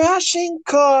 crashing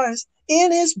cars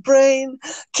in his brain,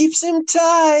 keeps him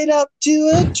tied up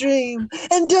to a dream,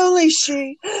 and only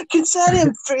she can set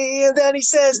him free. And then he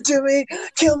says to me,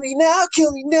 kill me now,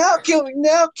 kill me now, kill me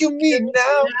now, kill me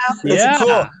now.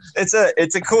 Yeah.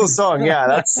 It's a cool song.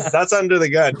 Yeah, that's Under the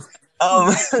Gun.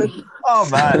 Oh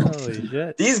man, holy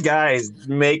shit. These guys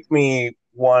make me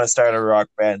want to start a rock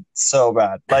band so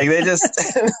bad. Like they just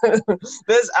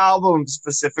this album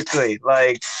specifically,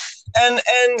 like and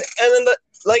then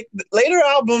like later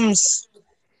albums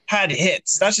had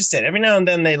hits. That's just it. Every now and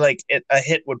then a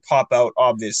hit would pop out,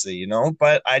 obviously, you know.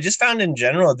 But I just found in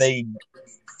general they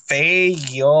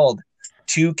failed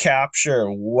to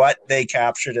capture what they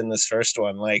captured in this first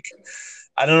one. Like,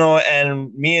 I don't know.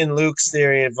 And me and Luke's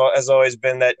theory has always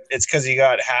been that it's because he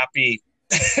got happy.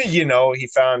 You know,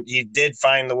 he did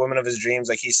find the woman of his dreams.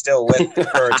 Like, he's still with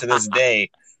her to this day.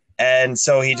 And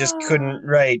so he just couldn't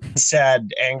write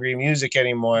sad, angry music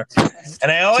anymore.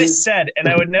 And I always said, and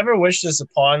I would never wish this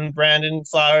upon Brandon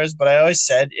Flowers, but I always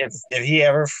said if he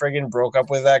ever friggin' broke up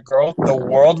with that girl, the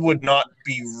world would not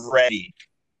be ready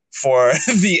for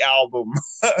the album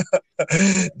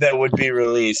that would be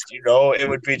released. You know, it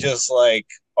would be just like,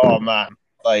 oh man,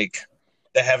 like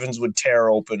the heavens would tear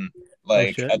open.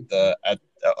 Like man,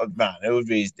 it would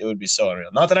be so unreal.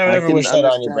 Not that I would ever wish that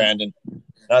on you, Brandon.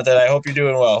 Not that I hope you're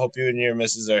doing well. Hope you and your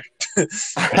missus are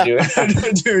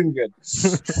doing good.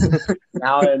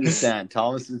 Now I understand.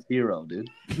 Thomas is hero, dude.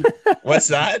 What's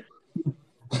that?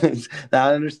 Now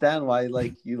I understand why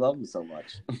you love him so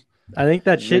much. I think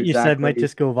that shit you said might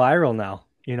just go viral now.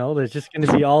 You know, there's just going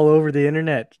to be all over the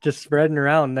internet, just spreading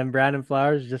around. And then Brandon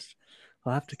Flowers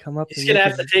will have to come up. He's going to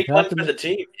have to take one for the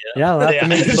team. Yeah, we'll have to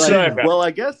make it. Well,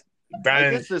 I guess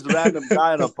this random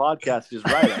guy on a podcast is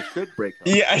right. I should break up.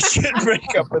 Yeah, I should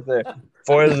break up with her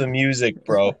for the music,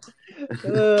 bro.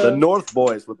 The North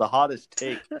Boys with the hottest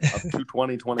take of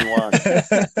 2021.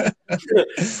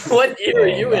 What year are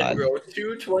you in, bro?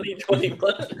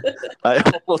 2021. I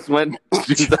almost went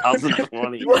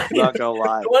 2020. Not gonna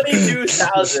lie.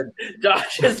 22,000.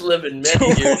 Josh is living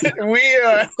many years. We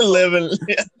are living.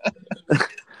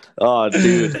 Oh,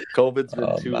 dude, COVID's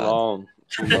been too long.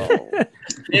 In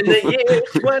the year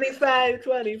 25.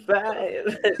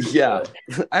 Yeah,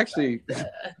 actually,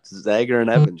 Zager and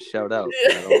Evan, shout out.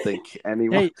 I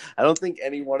don't think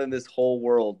anyone in this whole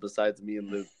world besides me and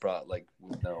Luke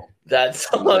would know that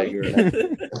song.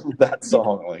 That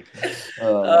song,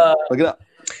 look it up,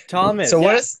 Thomas. So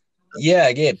what is?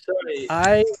 Yeah, Gabe. Sorry.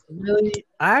 I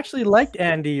actually liked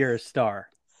Andy, You're a Star.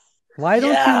 Why don't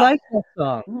you like that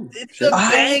song? It's a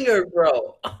banger,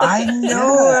 bro. I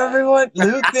know everyone.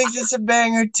 Luke thinks it's a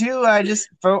banger too. I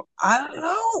don't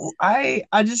know. I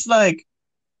just like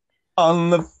on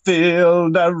the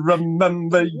field. I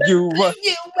remember you were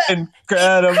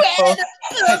incredible. Hey,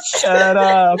 shut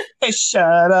up. Hey,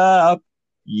 shut up.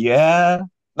 Yeah.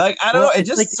 Like, I don't know. It's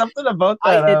just something about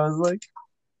that. I was like,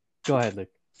 go ahead, Luke.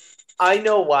 I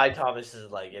know why Thomas is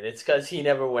like it. It's because he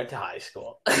never went to high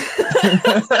school.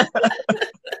 I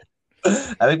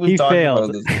think we've talked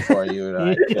about this before, you and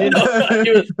I. He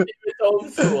was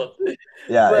homeschooled.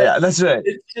 Yeah, that's right.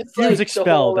 It's just he was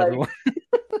expelled, everyone.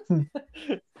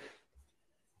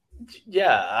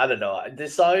 Yeah, I don't know.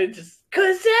 This song is just...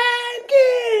 Cause I'm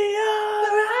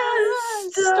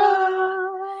a star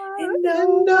in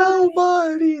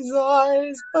nobody's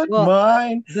eyes but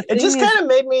mine. It just kind of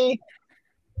made me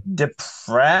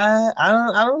depressed.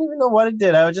 I don't even know what it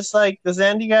did. I was just like, this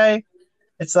Andy guy,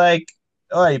 it's like,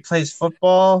 oh, he plays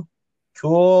football,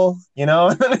 cool, you know.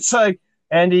 And then it's like,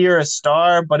 Andy, you're a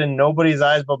star, but in nobody's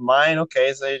eyes but mine.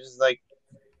 Okay, so you're just like,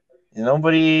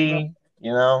 nobody,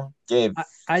 you know, Gabe.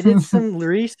 I did some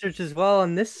research as well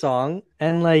on this song,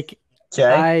 and I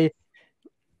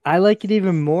like it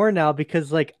even more now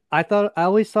because I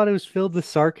always thought it was filled with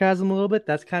sarcasm a little bit.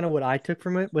 That's kind of what I took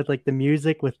from it, with the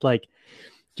music, with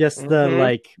just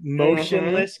the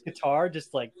motionless guitar,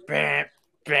 just bam,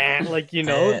 bam, and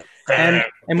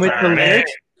with the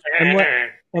lyrics.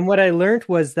 And what I learned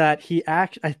was that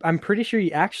I'm pretty sure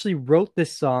he actually wrote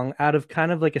this song out of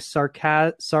kind of a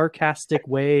sarcastic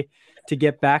way to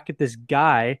get back at this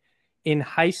guy in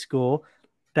high school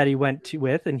that he went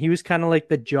with, and he was kind of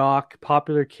the jock,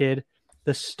 popular kid,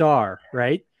 the star,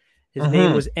 right? His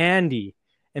name was Andy.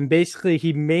 And basically,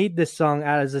 he made this song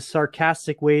out as a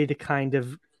sarcastic way to kind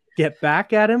of get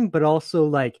back at him, but also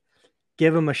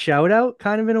give him a shout out,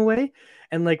 kind of in a way.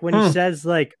 And when he says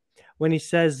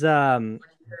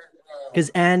Because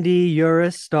Andy, you're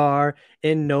a star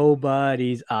in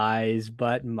nobody's eyes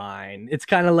but mine. It's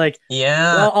kind of like,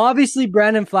 well, obviously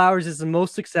Brandon Flowers is the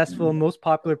most successful and most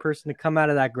popular person to come out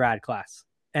of that grad class.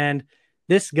 And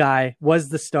this guy was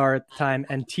the star at the time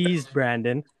and teased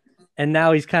Brandon. And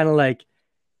now he's kind of like,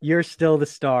 you're still the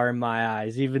star in my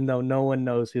eyes, even though no one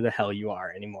knows who the hell you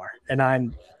are anymore. And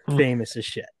I'm famous as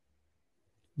shit.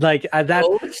 Like that.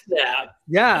 Oh, snap.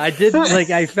 Yeah, I did. Like,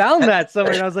 I found that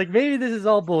somewhere, and I was like, maybe this is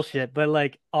all bullshit, but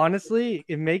like, honestly,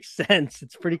 it makes sense.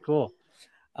 It's pretty cool.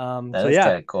 That is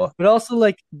kind of cool. But also,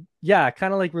 like, yeah,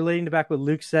 kind of like relating to back what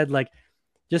Luke said, like,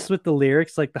 just with the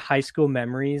lyrics, like the high school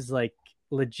memories, like,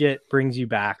 legit brings you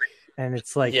back, and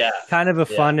it's like kind of a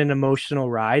fun and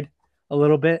emotional ride, a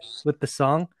little bit with the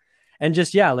song, and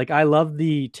just like, I love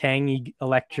the tangy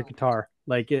electric guitar.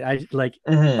 Like like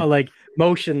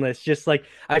motionless, just like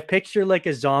I picture like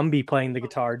a zombie playing the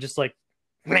guitar, just like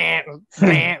like,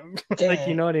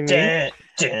 you know what I mean? Like,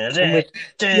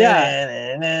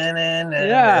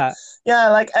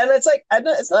 like, and it's like I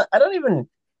don't even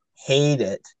hate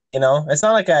it, you know. It's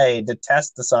not like I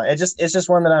detest the song. It's just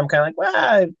one that I'm kind of like,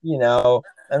 well, you know,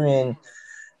 I mean,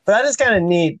 but that is kind of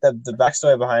neat, the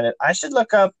backstory behind it. I should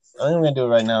look up. I think I'm gonna do it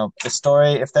right now. The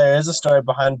story, if there is a story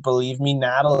behind "Believe Me,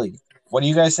 Natalie." What do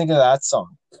you guys think of that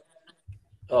song?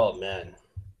 Oh man,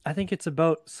 I think it's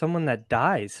about someone that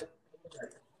dies.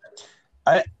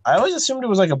 I always assumed it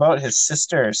was like about his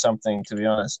sister or something, to be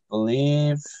honest.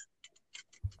 Believe.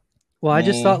 Well, I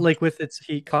just thought like with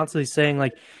he constantly saying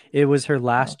like it was her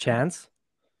last chance.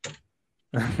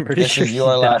 I'm pretty sure is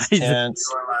your last chance.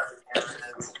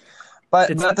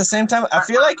 But at the same time, I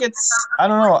feel like I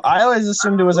don't know. I always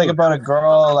assumed it was like about a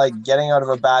girl like getting out of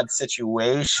a bad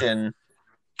situation.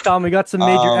 Tom, we got some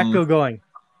major echo going.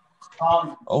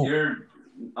 Tom, you're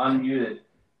unmuted.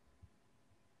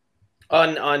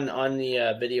 On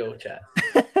the video chat.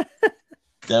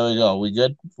 There we go. We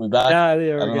good? We back? Yeah, I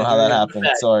don't know how that happened.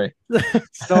 Sorry.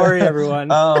 Sorry,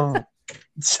 everyone.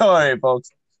 Sorry,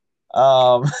 folks.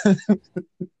 The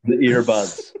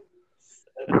earbuds.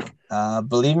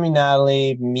 Believe Me,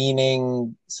 Natalie,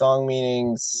 song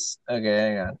meanings. Okay,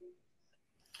 hang on.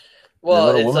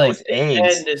 Well, it's like the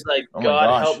end is like,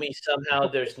 God help me somehow.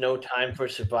 There's no time for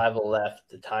survival left.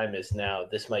 The time is now.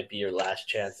 This might be your last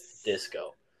chance.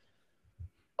 Disco.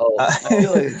 I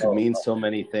feel like it means so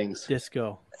many things.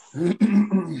 Disco.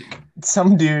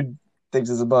 Some dude thinks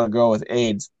it's about a girl with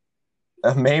AIDS.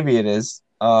 Maybe it is.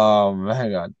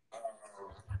 Hang on.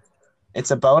 It's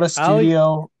about a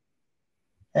studio.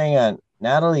 Hang on.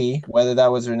 Natalie, whether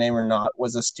that was her name or not,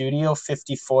 was a Studio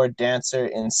 54 dancer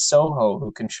in Soho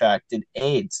who contracted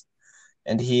AIDS,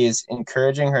 and he is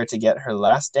encouraging her to get her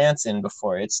last dance in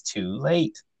before it's too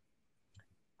late,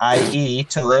 i.e.,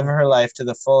 to live her life to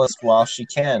the fullest while she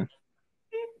can.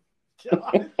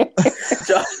 Josh,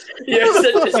 you're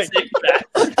such a sick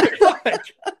bastard.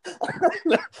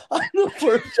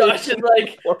 Josh is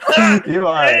like, you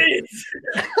are. AIDS!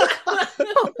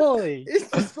 Holy. It's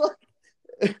just like,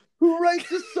 who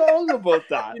writes a song about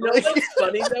that? You know what's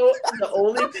funny though? The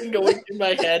only thing going through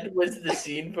my head was the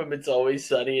scene from It's Always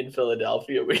Sunny in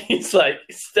Philadelphia where he's like,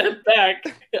 step back,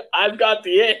 I've got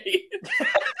the A.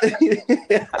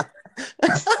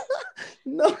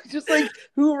 No, just like,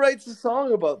 who writes a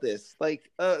song about this?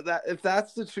 Like, that if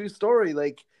that's the true story,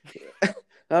 like, I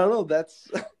don't know,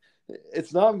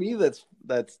 it's not me that's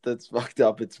fucked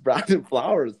up. It's Brandon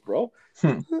Flowers, bro.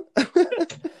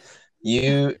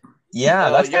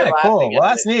 That's kind of cool. Well,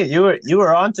 that's neat. You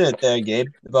were onto it there, Gabe,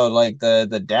 about like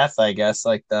the death, I guess.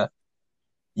 Like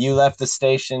you left the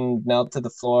station, knelt to the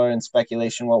floor, and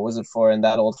speculation, what was it for? In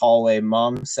that old hallway,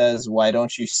 Mom says, "Why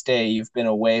don't you stay? You've been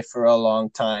away for a long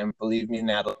time. Believe me,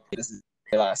 Natalie, this is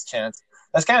your last chance."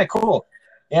 That's kind of cool.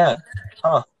 Yeah.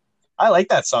 Huh. I like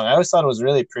that song. I always thought it was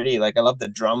really pretty. Like, I love the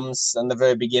drums in the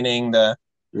very beginning, the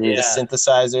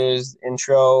synthesizers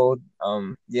intro.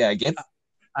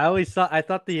 I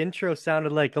thought the intro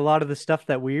sounded like a lot of the stuff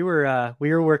that we were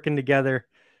working together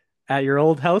at your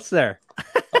old house there.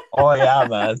 Oh yeah,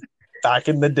 man! Back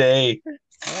in the day,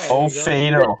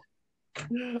 Fado.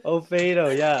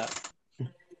 Fado, yeah.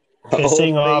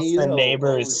 Pissing off the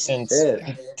neighbors since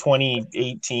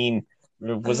 2018.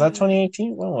 Was that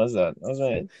 2018? When was that? That was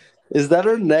right. Is that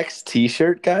our next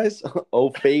T-shirt, guys?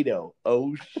 Fado.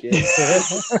 Oh shit.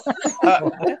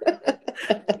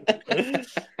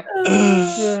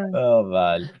 Oh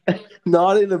man,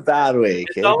 not in a bad way. Okay?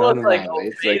 It's almost like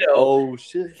it's like, oh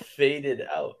shit, faded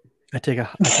out. I take a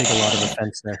lot of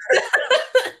offense there.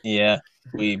 Yeah.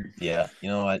 You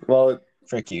know what? Well,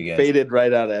 frick you guys. Faded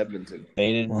right out of Edmonton.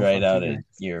 Right out of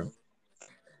your.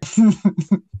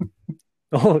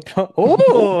 Oh!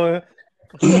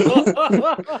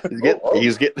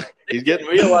 He's getting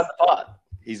real on the pod.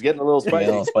 He's getting a little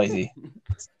spicy.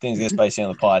 Things get spicy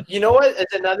on the pod. You know what?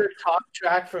 It's another top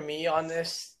track for me on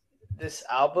this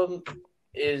album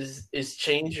is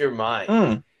Change Your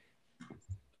Mind.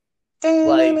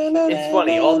 Like, it's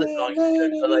funny, all the songs are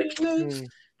good, but like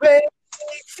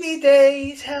rainy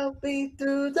days help me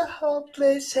through the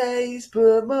hopeless haze,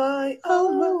 but my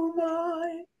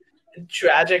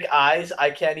tragic eyes,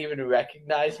 I can't even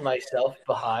recognize myself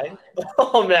behind.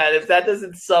 Oh man, if that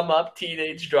doesn't sum up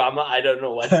teenage drama, I don't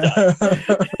know what does.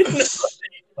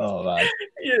 Oh man.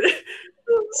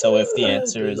 So if the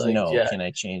answer is no, can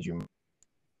I change your mind?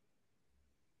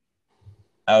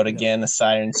 Out again, a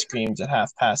siren screams at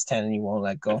 10:30 and you won't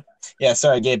let go. Yeah,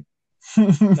 sorry, Gabe. No,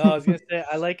 I was gonna say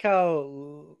I like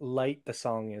how light the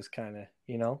song is, kind of,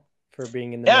 you know, for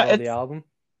being in the middle of the album.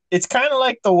 It's kind of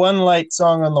like the one light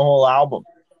song on the whole album,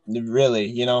 really.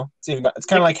 You know, it's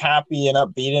kind of like happy and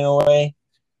upbeat in a way.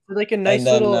 It's like a nice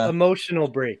little emotional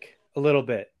break, a little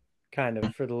bit, kind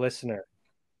of, for the listener.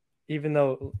 Even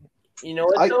though, you know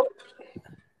what?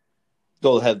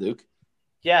 Go ahead, Luke.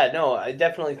 Yeah, no, I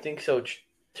definitely think so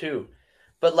too.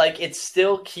 But like, it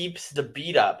still keeps the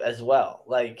beat up as well.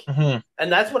 Like, and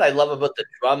that's what I love about the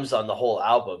drums on the whole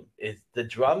album. Is the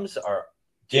drums are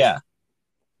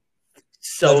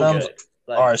so good.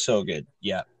 Like, are so good.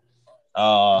 Yeah.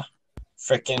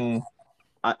 Freaking.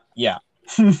 Yeah.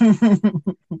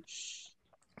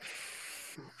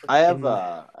 I have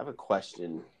a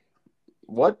question.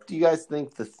 What do you guys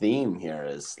think the theme here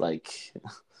is? Like,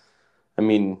 I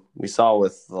mean, we saw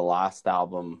with the last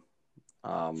album,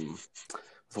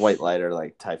 with White Lighter,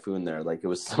 like Typhoon there, like it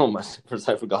was so much. First,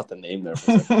 I forgot the name there.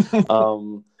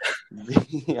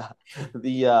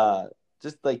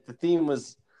 Just like the theme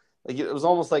was like it was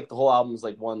almost like the whole album was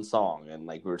like one song, and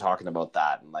like we were talking about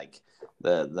that, and like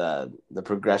the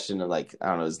progression of like I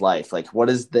don't know his life. Like, what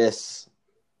is this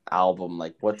album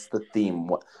like? What's the theme?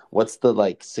 What's the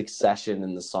like succession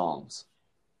in the songs?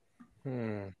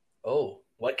 Oh,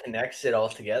 what connects it all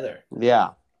together? Yeah,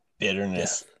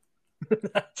 bitterness.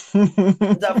 For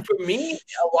me,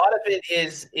 a lot of it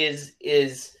is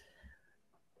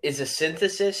a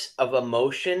synthesis of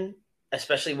emotion,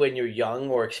 especially when you're young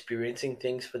or experiencing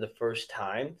things for the first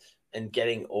time and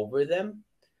getting over them.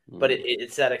 But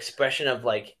it's that expression of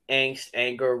like angst,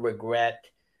 anger, regret,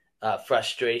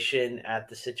 frustration at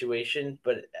the situation,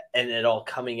 and it all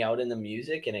coming out in the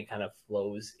music, and it kind of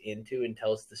flows into and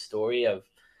tells the story of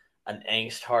an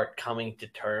angst heart coming to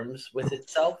terms with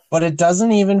itself. But it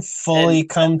doesn't even fully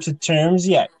come to terms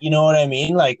yet. You know what I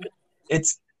mean? Like,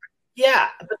 it's... Yeah,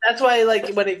 but that's why, like,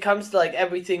 when it comes to, like,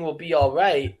 everything will be all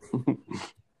right,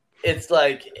 it's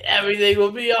like, everything will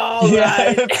be all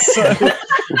right.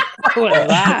 What is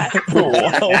that?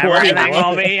 Everything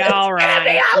will be all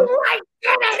right.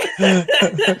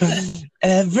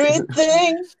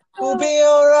 Everything will be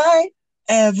all right.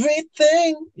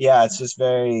 Everything. Yeah, it's just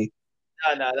very...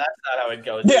 No, that's not how it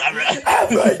goes. Yeah,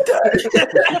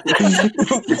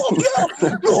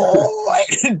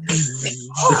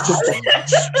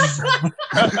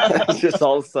 just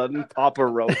all of a sudden, Papa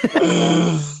Roach.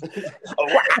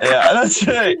 Yeah, that's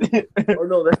right. Oh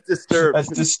no, that's Disturbed. That's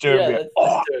Disturbed.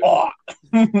 Yeah,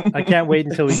 that's I can't wait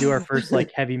until we do our first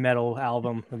like heavy metal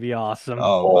album. It'd be awesome.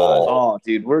 Oh,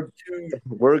 dude, we're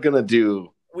gonna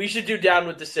do. We should do Down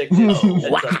with the Sickness.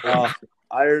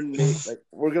 Iron Maiden, like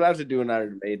we're gonna have to do an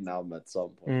Iron Maiden album at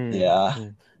some point. Yeah.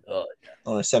 Oh,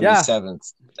 on the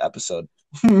 77th episode.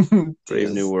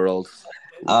 Brave New World.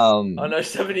 On our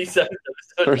 77th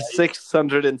episode. Our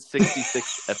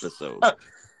 666th episode.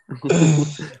 What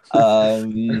was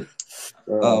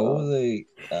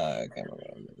I can't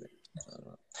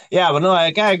remember. Yeah, but no,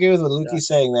 I gotta agree with what Lukey's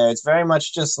saying there. It's very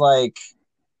much just like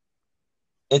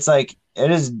it's like it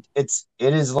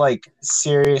is like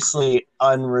seriously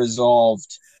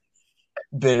unresolved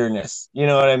bitterness. You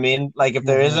know what I mean? Like if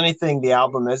there is anything the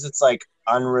album is, it's like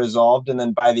unresolved, and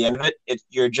then by the end of it,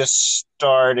 you're just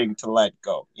starting to let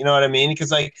go. You know what I mean?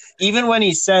 Because like even when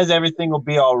he says everything will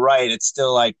be all right, it's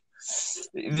still like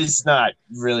it's not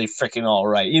really freaking all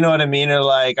right. You know what I mean? Or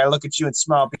like I look at you and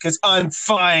smile because I'm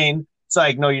fine. It's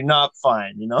like, no, you're not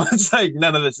fine. You know, it's like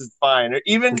none of this is fine. Or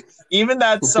even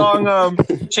that song,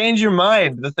 Change Your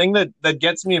Mind. The thing that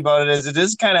gets me about it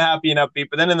is kind of happy and upbeat,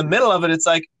 but then in the middle of it, it's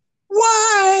like,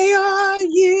 why are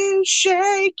you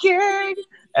shaking?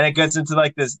 And it gets into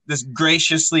like this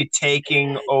graciously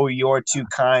taking, oh, you're too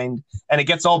kind. And it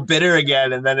gets all bitter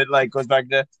again. And then it like goes back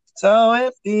to, so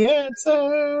if the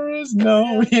answer is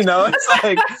no, you know, it's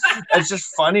like, it's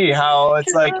just funny how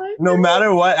it's like, no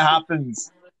matter what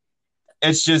happens,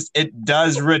 it's just it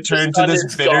does return to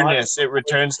this bitterness. It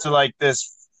returns to like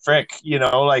this like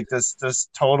this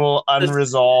total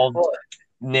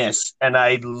unresolvedness, and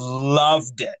I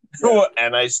loved it,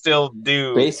 and I still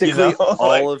do. Basically,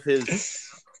 all of his.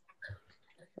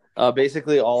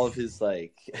 Basically, all of his,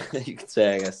 like, you could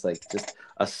say, I guess, like, just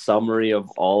a summary of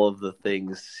all of the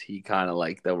things he kind of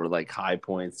like that were like high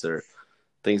points or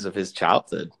things of his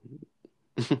childhood.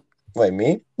 Like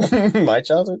me? My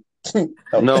childhood?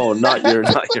 No, not yours.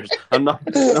 I'm not.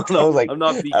 No, I was like, I'm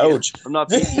not beating. Ouch. I'm not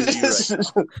beating you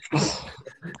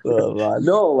right now.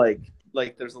 No,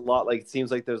 like there's a lot. Like, it seems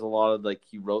like there's a lot of like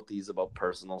he wrote these about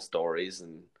personal stories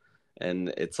and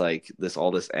it's like all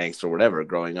this angst or whatever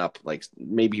growing up. Like,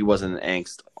 maybe he wasn't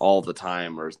angst all the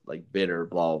time or like bitter,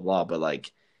 blah, blah, blah. But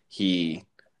like he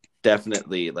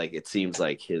definitely, like, it seems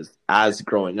like as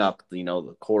growing up,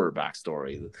 the quarterback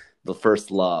story, the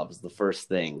first loves, the first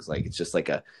things, like it's just like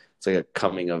a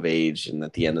coming of age. And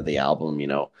at the end of the album, he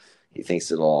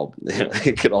thinks it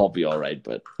could all be all right,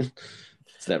 but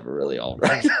it's never really all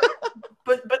right.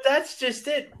 but that's just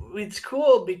it. It's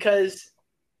cool because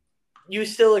you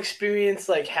still experience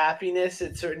like happiness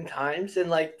at certain times, and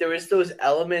like there is those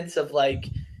elements of like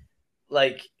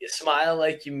smile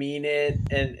like you mean it,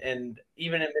 and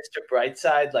even in Mr.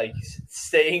 Brightside, like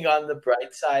staying on the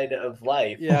bright side of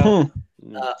life. Yeah.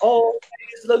 Always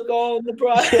look on the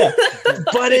bright. Yeah.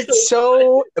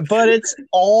 But it's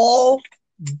all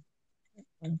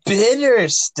bitter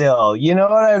still, you know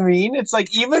what I mean? It's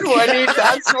like, even when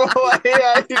that's why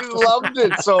I loved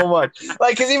it so much.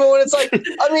 Like, because even when it's like,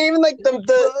 I mean, even like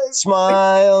the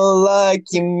smile like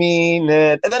you mean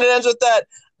it, and then it ends with that,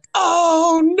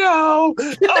 oh no,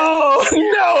 it's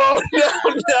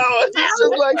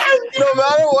just like, no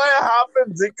matter what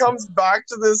happens, it comes back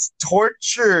to this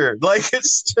torture. Like,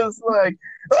 it's just like,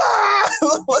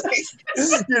 like,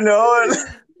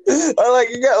 and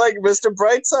like, you got like Mr.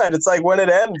 Brightside. It's like, when it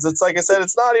ends, it's like I said,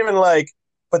 it's not even like,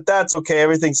 but that's okay,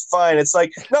 everything's fine. It's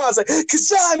like, no, it's like,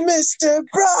 'cause I'm Mr.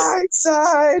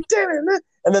 Brightside.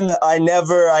 And then I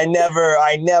never,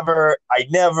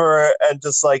 and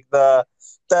just like the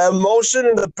emotion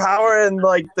and the power and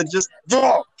like the just,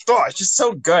 it's just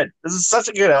so good. This is such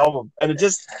a good album. And it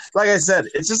just, like I said,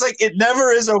 it's just like, it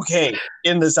never is okay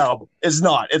in this album. It's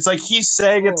not. It's like he's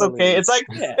saying it's okay. It's like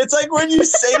when you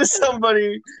say to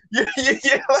somebody, you're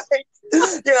like,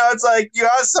 it's like you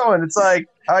ask someone, it's like,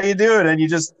 how you doing? And you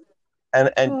just, and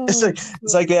it's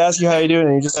like they ask you how you doing,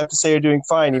 and you just have to say you're doing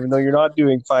fine, even though you're not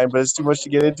doing fine, but it's too much to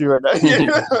get into right now.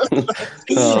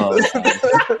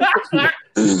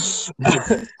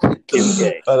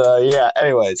 But yeah,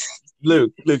 anyways,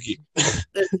 Lukey.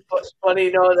 It's funny,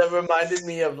 that reminded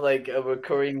me of like a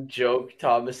recurring joke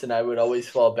Thomas and I would always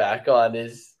fall back on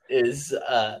is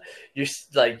you're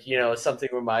like, something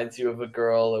reminds you of a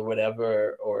girl or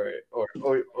whatever, or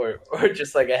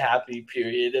just like a happy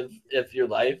period of your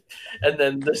life, and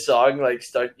then the song like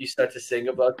you start to sing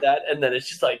about that, and then it's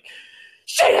just like,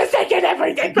 she is taking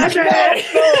everything from me.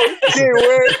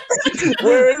 Dude,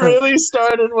 where it really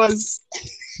started was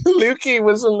Lukey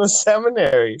was in the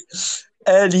seminary,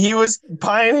 and he was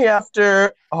pining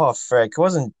after. Oh frick! It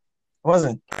wasn't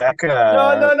Becca?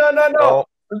 No.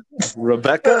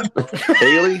 Rebecca,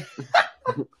 Haley.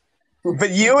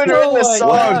 But you had written a song.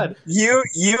 God. You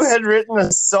had written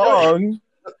a song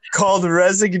called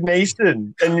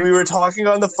Resignation, and we were talking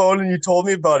on the phone, and you told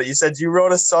me about it. You said you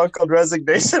wrote a song called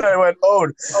Resignation. I went,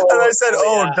 and I said,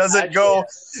 does it go?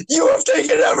 You have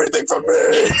taken everything from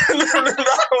me.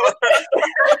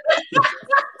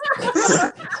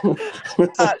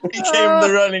 That became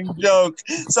the running joke.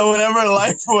 So whenever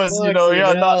life was,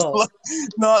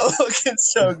 not looking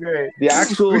so great. The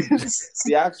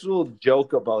actual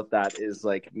joke about that is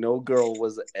like, no girl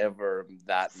was ever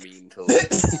that mean to me.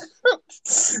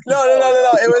 No.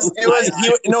 It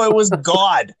was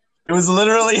God. It was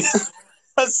literally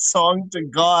a song to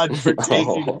God for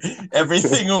taking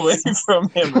everything away from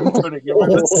him and putting him in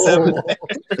the seminary.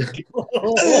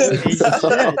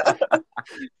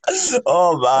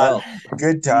 Oh man, well,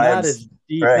 good times. That is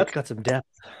deep. Right. That's got some depth.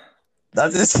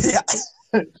 That is, yeah.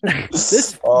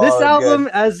 This album,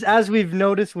 good. as we've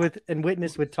noticed and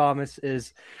witnessed with Thomas,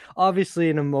 is obviously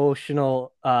an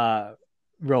emotional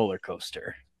roller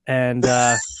coaster, and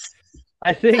I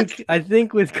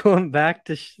think with going back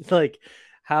to like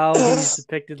how he's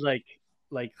depicted like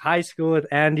high school with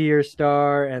Andy or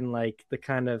Star, and like the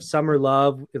kind of summer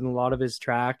love in a lot of his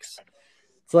tracks,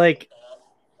 it's like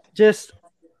just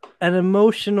an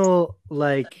emotional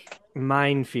like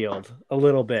minefield a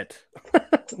little bit.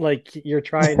 Like you're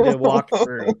trying to walk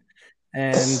through,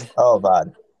 and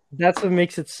man, that's what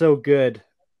makes it so good.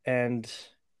 And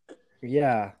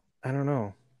yeah, I don't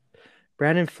know.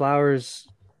 Brandon Flowers,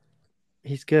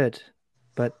 he's good,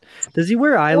 but does he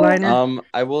wear eyeliner?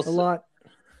 I will a lot.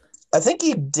 I think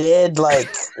he did, like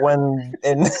when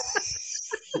in.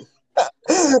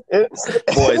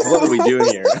 Boys, what are we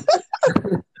doing here?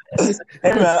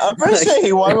 Hey man, I'm pretty sure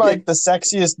he won like the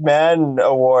sexiest man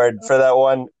award for that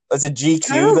one. Was it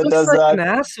GQ that does like that? An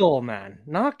asshole, man.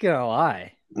 Not gonna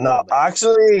lie. No,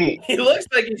 actually, he looks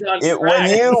like he's on when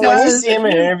crack. you see him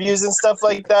in interviews and stuff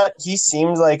like that, he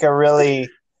seems like a really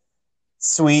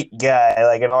sweet guy,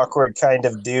 like an awkward kind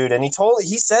of dude. And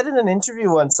he said in an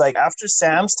interview once, like after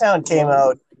Sam's Town came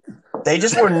out, they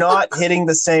just were not hitting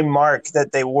the same mark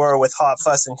that they were with Hot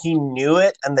Fuss, and he knew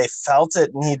it and they felt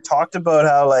it. And he talked about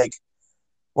how, like,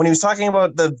 when he was talking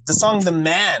about the song "The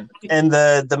Man" and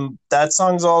that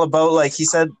song's all about, like, he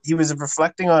said he was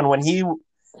reflecting on when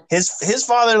his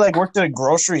father like worked at a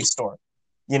grocery store.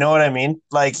 You know what I mean?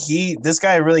 Like this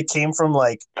guy really came from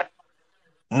like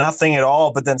nothing at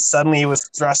all, but then suddenly he was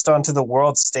thrust onto the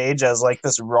world stage as like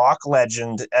this rock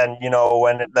legend. And you know,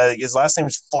 when his last name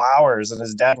is Flowers and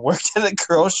his dad worked at a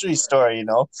grocery store, you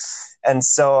know. And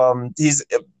so he's,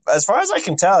 as far as I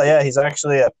can tell, yeah, he's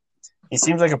actually he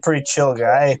seems like a pretty chill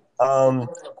guy.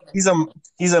 He's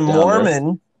a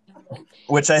Mormon,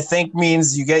 which I think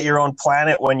means you get your own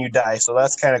planet when you die. So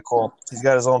that's kind of cool. He's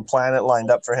got his own planet lined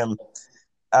up for him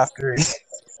after he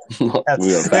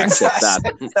we'll fact check that.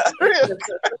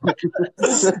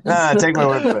 Nah, take my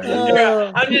word for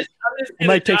it. I'm just it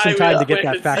might take some time to get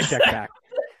that fact check back.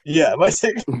 Yeah,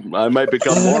 I might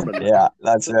become Mormon. Yeah,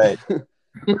 that's right.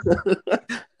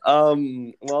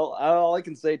 Well, all I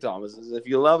can say, Thomas, is if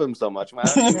you love him so much, man.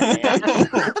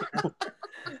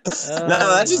 No,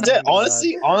 that's just it.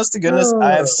 Honestly, honest to goodness,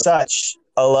 I have such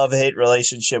a love-hate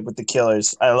relationship with the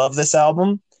Killers. I love this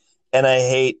album, and I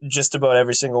hate just about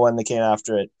every single one that came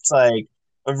after it. It's like,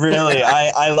 really,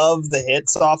 I love the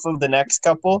hits off of the next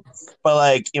couple, but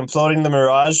like Imploding the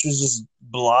Mirage was just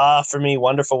blah for me.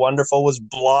 Wonderful Wonderful was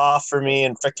blah for me,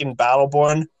 and freaking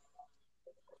Battleborn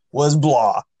was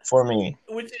blah for me.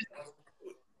 Which is,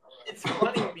 it's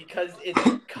funny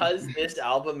because this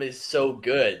album is so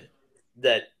good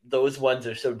that those ones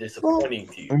are so disappointing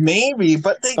to you. Maybe,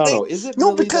 but is it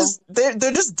no, really, because they're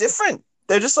just different.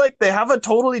 They're just like, they have a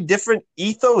totally different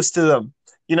ethos to them.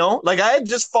 You know, like I had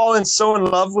just fallen so in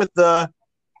love with the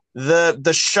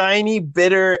shiny,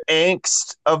 bitter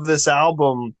angst of this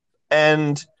album,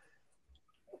 and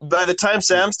by the time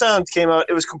Sam's Town came out,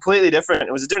 it was completely different.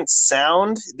 It was a different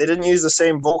sound. They didn't use the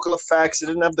same vocal effects. It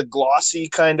didn't have the glossy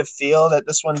kind of feel that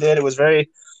this one did. It was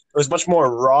much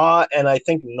more raw, and I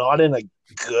think not in a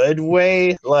good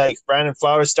way. Like Brandon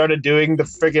Flowers started doing the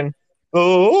friggin'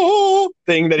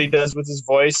 thing that he does with his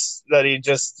voice that he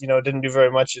just, didn't do very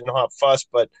much in Hot Fuss,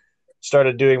 but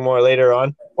started doing more later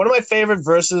on. One of my favorite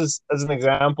verses, as an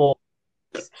example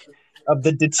of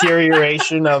the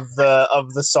deterioration of the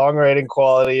songwriting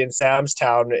quality in Sam's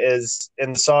Town, is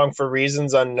in the song For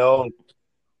Reasons Unknown.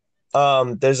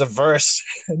 There's a verse,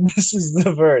 and this is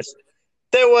the verse.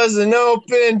 There was an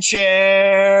open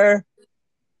chair.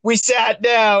 We sat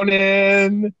down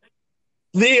in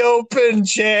the open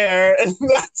chair, and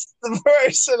that's the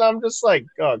verse. And I'm just like,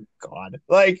 oh God,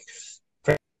 like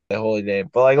the holy name.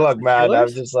 But like, look, man, I'm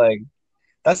just like,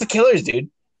 that's the Killers, dude.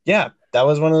 Yeah, that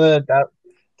was one of the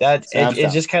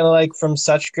it just kind of like From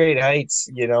Such Great Heights,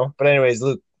 But anyways,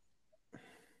 Luke.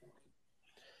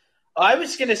 I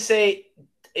was gonna say,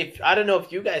 I don't know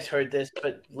if you guys heard this,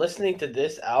 but listening to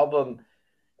this album,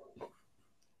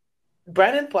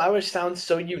 Brandon Flowers sounds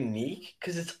so unique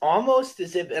because it's almost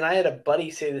as if, and I had a buddy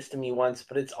say this to me once,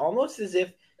 but it's almost as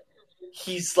if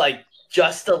he's like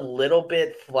just a little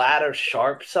bit flat or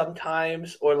sharp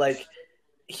sometimes, or like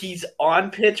he's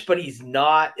on pitch but he's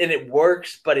not, and it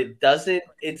works but it doesn't.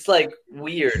 It's like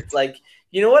weird. Like,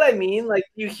 you know what I mean? Like,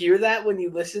 you hear that when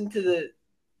you listen to the.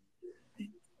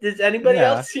 Does anybody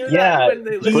else hear that when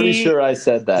they listen? Pretty sure I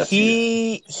said that.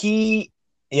 He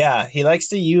likes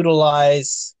to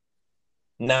utilize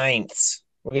ninths.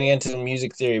 We're gonna get into some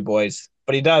music theory, boys.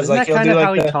 But he does. Isn't like, that kind of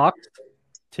how he talks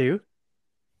too?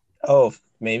 Oh,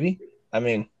 maybe. I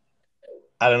mean,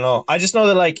 I don't know. I just know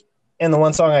that, like, in the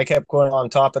one song I kept going on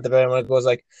top at the very end, it goes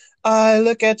like, I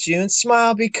look at you and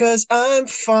smile because I'm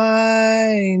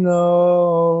fine.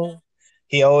 Oh.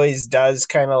 He always does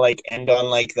kind of like end on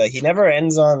like he never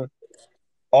ends on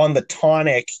the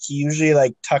tonic. He usually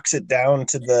like tucks it down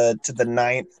to the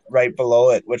ninth right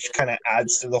below it, which kind of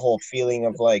adds to the whole feeling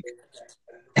of like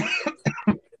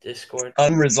discord,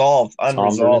 unresolved.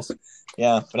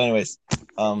 Yeah, but anyways,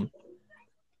 well,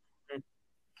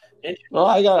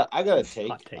 I got a take.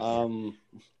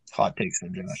 Hot takes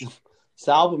from Josh. This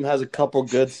album has a couple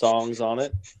good songs on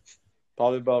it.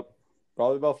 Probably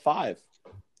about 5.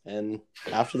 And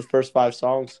after the first 5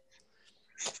 songs,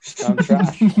 it's kind of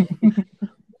trash.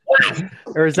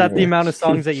 Or is that the amount of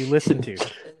songs that you listen to?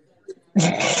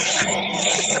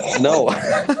 No.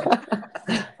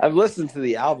 I've listened to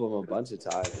the album a bunch of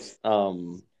times.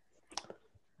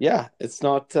 Yeah, it's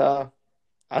not I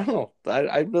don't know.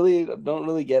 I really don't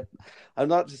really get. I'm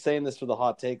not just saying this for the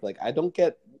hot take. Like, I don't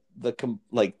get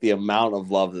the amount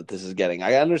of love that this is getting.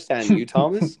 I understand you,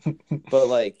 Thomas, but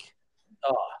like,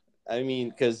 I mean,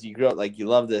 because you grew up like you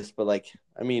love this, but like,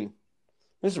 I mean,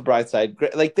 Mr. Brightside,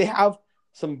 great. Like, they have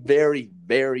some very,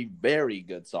 very, very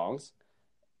good songs.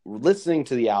 Listening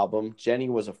to the album, Jenny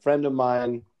was a friend of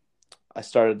mine. I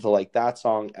started to like that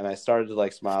song, and I started to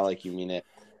like Smile Like You Mean It.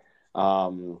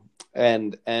 And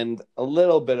a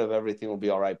little bit of Everything Will Be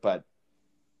All Right, but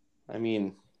I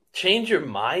mean, change your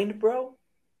mind, bro.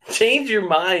 Change your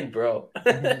mind, bro.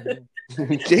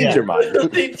 Change your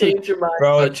mind, change your mind,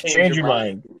 bro. Change your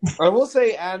mind. I will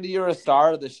say, Andy, You're a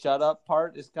Star. The shut up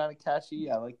part is kind of catchy.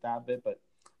 I like that bit, but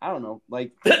I don't know.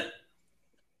 Like,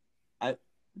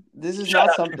 this is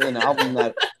not an album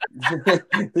that.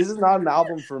 This is not an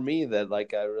album for me that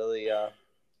like I really.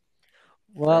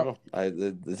 Well,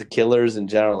 the Killers in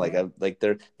general, like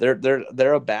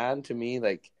they're a band to me,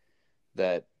 like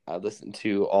that. I listen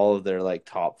to all of their like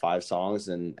top 5 songs,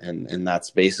 and that's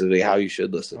basically how you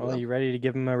should listen. Well, you ready to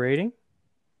give them a rating?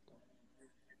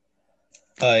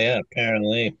 Oh yeah,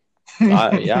 apparently.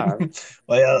 Yeah.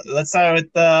 Well, yeah. Let's start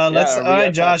with all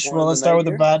right, Josh. Well, let's start with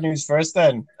the bad news first.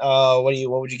 Then, what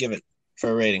would you give it for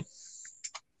a rating?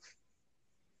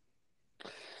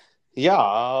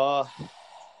 Yeah.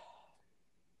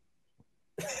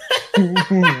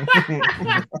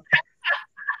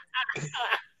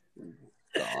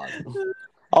 God.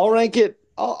 I'll rank it.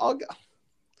 I'll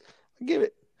give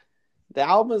it. The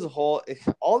album as a whole,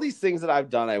 all these things that I've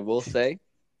done, I will say,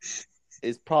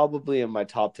 is probably in my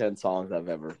top 10 songs I've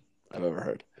ever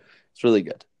heard. It's really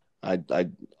good. I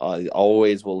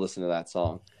always will listen to that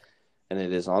song, and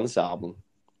it is on this album.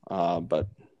 But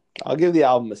I'll give the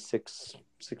album a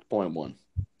 6.1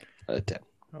 out of 10.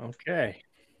 Okay.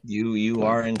 You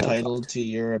are entitled to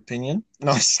your opinion.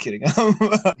 No, just kidding.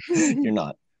 You're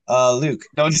not. Luke.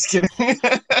 No, just kidding.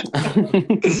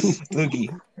 Lukey.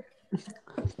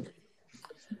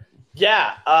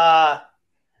 Yeah.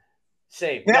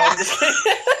 Same. No, I'm just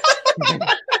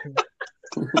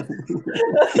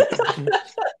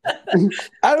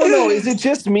I don't know. Is it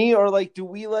just me, or like, do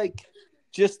we like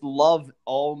just love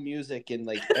all music, and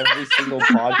like every single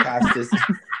podcast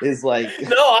is like?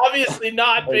 No, obviously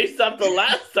not. Based off the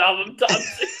last album, Tom.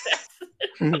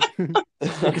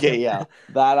 Okay, yeah,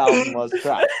 that album was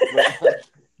trash.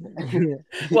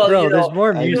 Well, bro, there's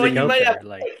more music out there.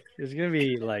 Like, there's gonna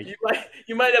be like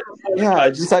you might have.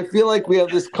 I feel like we have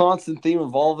this constant theme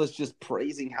of all of us just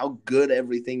praising how good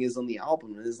everything is on the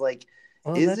album, and it's like,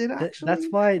 is it actually?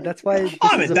 That's why this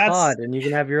is a pod, and you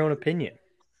can have your own opinion.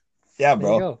 Yeah,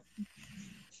 bro.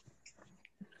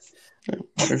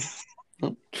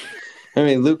 I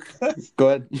mean, Luke, go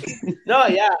ahead. No,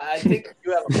 yeah, I think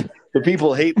you have. The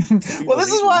people hate. Well,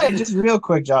 this is why, just real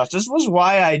quick, Josh. This was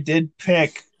why I did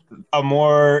pick a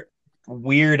more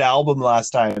weird album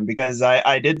last time, because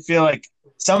I did feel like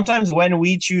sometimes when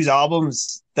we choose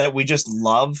albums that we just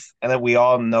love and that we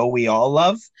all know we all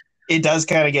love, it does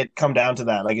kind of come down to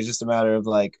that. Like, it's just a matter of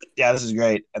like, yeah, this is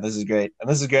great, and this is great, and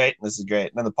this is great, and this is great,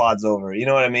 and then the pod's over. You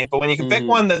know what I mean? But when you can pick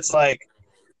one that's like,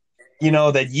 you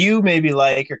know, that you maybe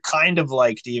like or kind of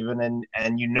liked even,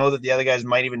 and you know that the other guys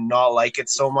might even not like it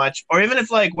so much, or even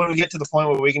if like when we get to the point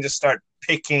where we can just start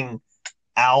picking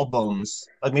albums,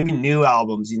 like maybe new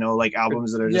albums, you know, like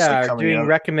albums that are just like coming doing out.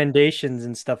 Recommendations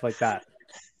and stuff like that.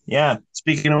 Yeah.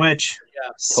 Speaking of which,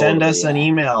 send us an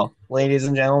email, ladies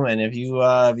and gentlemen, if you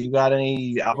got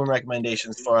any album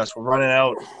recommendations for us. We're running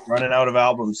out of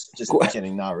albums. Just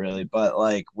kidding, not really, but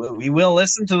like we will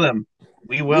listen to them.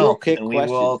 We will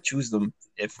choose them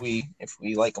if we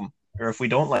like them, or if we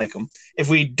don't like them. If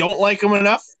we don't like them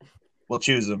enough, we'll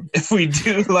choose them. If we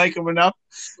do like them enough,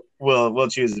 we'll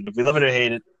choose them. If we love it or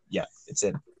hate it, yeah, it's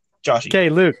in. Joshy. Okay,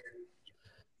 Luke.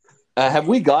 Have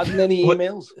we gotten any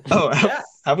emails? Oh, yeah.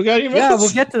 Have we got emails? Yeah, we'll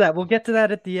get to that. We'll get to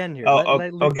that at the end here. Okay.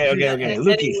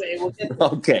 Lukey.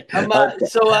 Okay.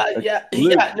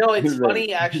 Yeah. No, it's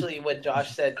funny actually what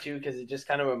Josh said too, because it just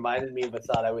kind of reminded me of a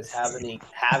thought I was having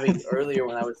earlier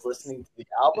when I was listening to the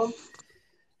album.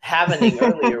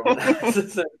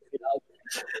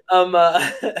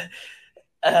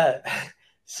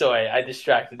 Sorry, I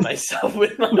distracted myself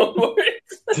with my own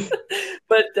words.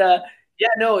 But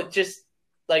just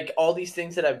like all these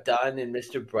things that I've done in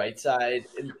Mr. Brightside,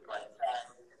 and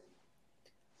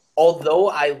although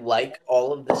I like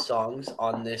all of the songs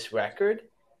on this record,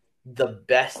 the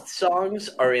best songs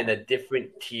are in a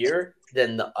different tier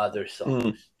than the other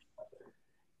songs.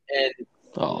 And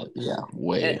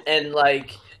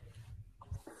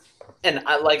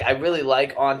I really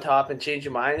like On Top and Change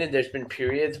Your Mind, and there's been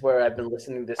periods where I've been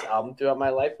listening to this album throughout my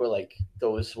life where like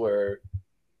those were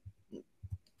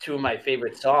two of my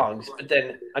favorite songs. But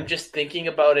then I'm just thinking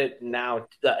about it now,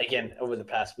 again, over the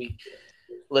past week,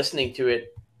 listening to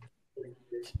it.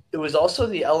 It was also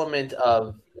the element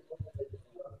of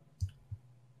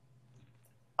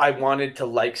I wanted to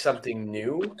like something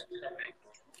new,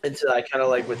 and so I kind of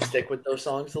like would stick with those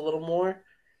songs a little more.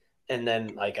 And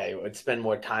then, like, I would spend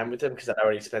more time with them because I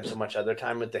already spent so much other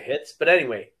time with the hits. But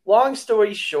anyway, long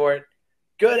story short,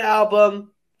 good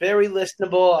album, very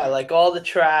listenable. I like all the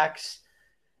tracks.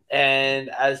 And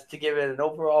as to give it an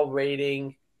overall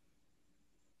rating,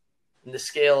 in the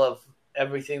scale of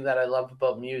everything that I love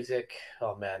about music,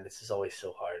 oh man, this is always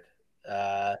so hard.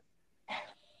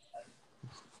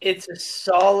 It's a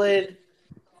solid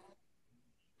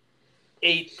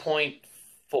 8.4.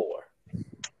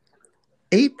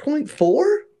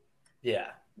 8.4? Yeah.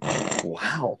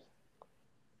 Wow.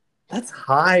 That's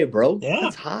high, bro. Yeah.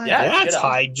 That's high. Yeah, that's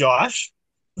high, Josh.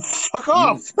 Fuck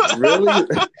off.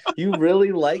 You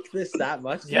really like this that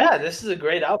much? Yeah, this is a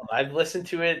great album. I've listened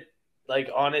to it like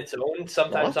on its own,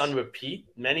 sometimes on repeat,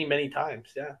 many, many times.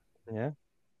 Yeah. Yeah.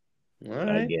 All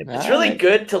right. It's really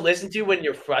good to listen to when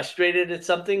you're frustrated at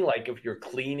something, like if you're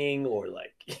cleaning or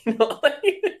like, you know, like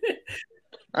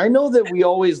I know that we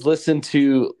always listen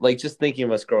to, like, just thinking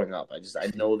of us growing up. I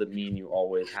know that me and you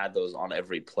always had those on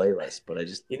every playlist, but I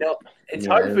just, you know, it's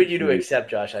hard for you to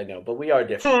accept, Josh. I know, but we are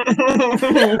different.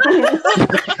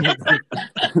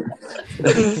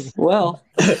 Well,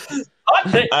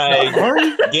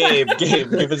 Gabe,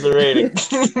 give us a rating.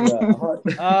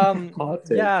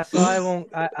 Yeah, so I won't.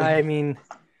 I mean,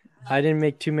 I didn't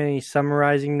make too many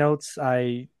summarizing notes.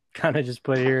 I kind of just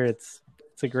put here. It's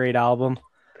a great album.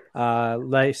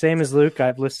 Like same as Luke,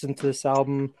 I've listened to this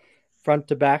album front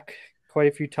to back quite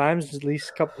a few times, at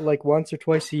least like once or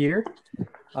twice a year.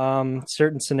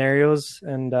 Certain scenarios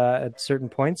and at certain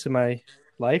points in my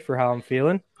life or how I'm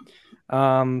feeling.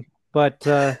 But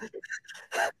sorry.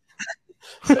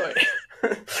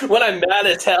 When I'm mad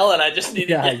as hell and I just need to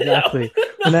get exactly. it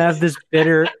out. And I have this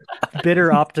bitter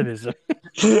optimism.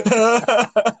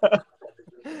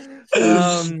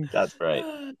 That's right.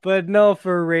 But no,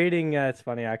 for rating, it's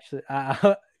funny actually.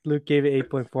 Luke gave it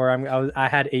 8.4. I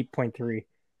had 8.3.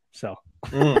 So.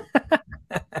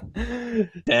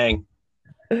 Dang.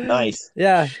 Nice.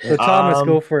 Yeah. So Thomas,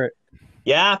 go for it.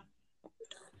 Yeah.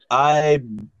 I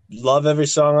love every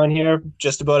song on here.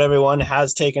 Just about everyone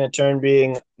has taken a turn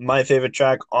being my favorite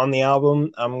track on the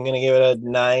album. I'm going to give it a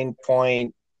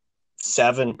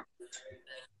 9.7.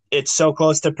 It's so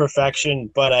close to perfection,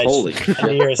 but Andy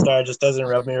You're a Star just doesn't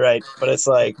rub me right. But it's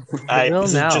like,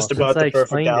 this is just about the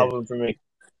perfect album for me.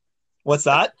 What's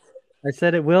that? I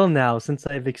said it will now since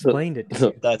I've explained it to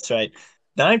you. That's right.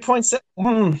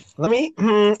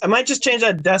 9.7. I might just change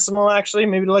that decimal actually,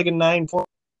 maybe to like a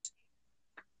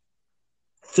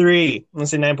 9.3.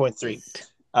 Let's say 9.3.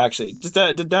 Actually, just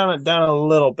down a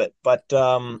little bit, but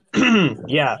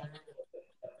yeah.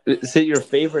 Is it your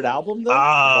favorite album though?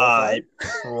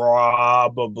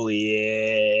 Probably.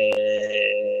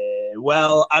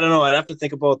 Well, I don't know. I'd have to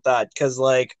think about that because,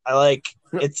 like, I like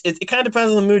it kind of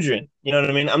depends on the mood you're in. You know what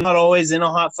I mean? I'm not always in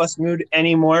a hot fuss mood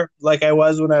anymore, like I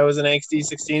was when I was an angsty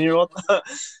 16-year-old.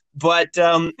 But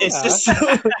it's just,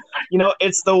 you know,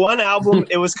 it's the one album.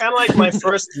 It was kind of like my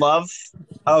first love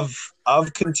of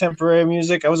contemporary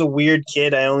music. I was a weird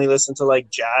kid. I only listened to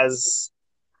like jazz.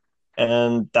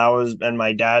 And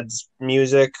my dad's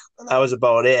music. And that was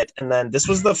about it. And then this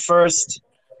was the first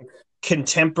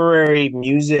contemporary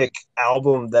music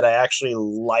album that I actually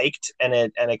liked, and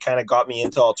it kind of got me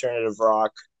into alternative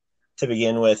rock to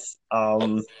begin with.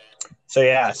 So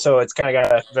it's kind of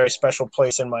got a very special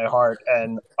place in my heart.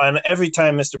 And every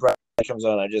time Mr. Brightside comes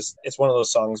on, it's one of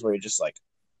those songs where you're just like,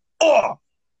 oh,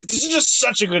 this is just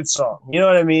such a good song. You know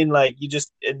what I mean? Like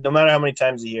no matter how many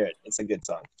times you hear it, it's a good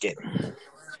song.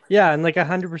 Yeah, and like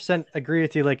 100% agree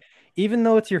with you. Like, even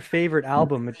though it's your favorite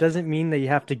album, it doesn't mean that you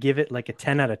have to give it like a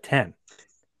 10 out of 10.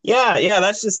 Yeah,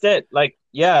 that's just it. Like,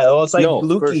 yeah, well, it's like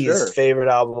Lukey's favorite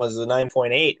album was a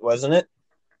 9.8, wasn't it?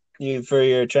 For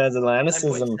your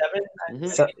transatlanticism.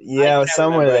 9.7?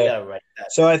 Somewhere there. Right,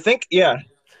 so I think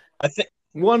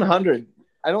 100.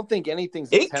 I don't think anything's.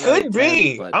 It could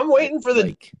be. 10, I'm waiting for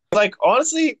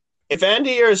honestly, if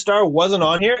Andy You're a Star wasn't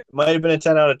on here, it might have been a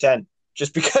 10 out of 10.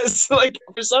 just because, like,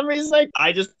 for some reason, like,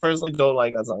 I just personally don't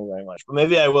like that song very much. But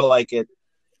maybe I will like it,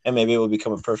 and maybe it will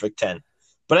become a perfect 10.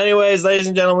 But anyways, ladies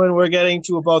and gentlemen, we're getting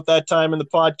to about that time in the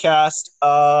podcast.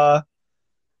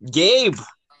 Gabe.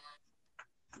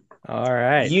 All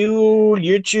right.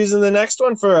 You're choosing the next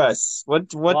one for us. What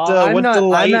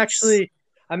delights?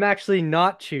 I'm actually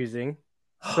not choosing.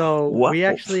 So we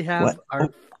actually have our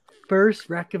first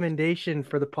recommendation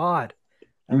for the pod.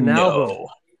 An album.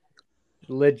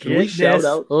 Legit. Can we shout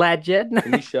out? Legend.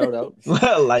 Can we shout out?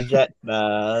 Legend.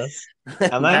 All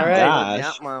right.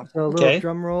 So a little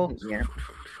drum roll. Yeah.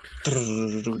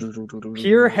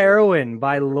 Pure Heroin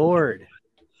by Lorde.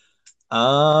 Oh.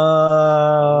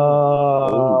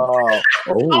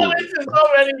 This is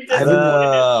already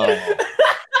disappointed.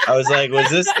 I was like, was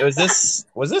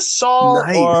this Saul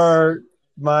or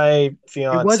my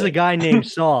fiance? It was a guy named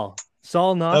Saul.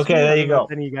 Saul Nosman. Okay, there you go.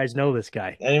 If any of you guys know this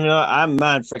guy. And you know, I'm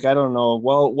mad, frick. I don't know.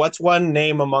 Well, what's one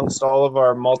name amongst all of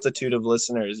our multitude of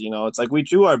listeners? You know, it's like we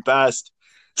do our best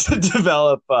to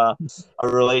develop a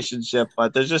relationship,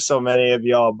 but there's just so many of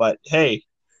y'all. But hey,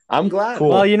 I'm glad. Cool.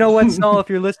 Well, you know what, Saul? If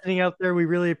you're listening out there, we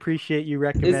really appreciate you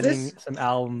recommending some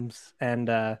albums and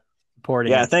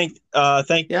supporting. Yeah, thank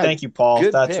you,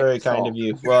 Paul. That's pick, very kind of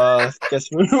you. Well, guess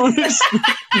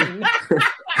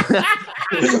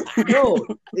Yo,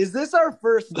 is this our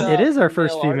first? It is our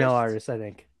first female artist, I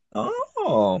think.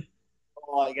 Oh,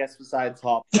 I guess besides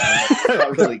Hop, I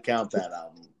don't really count that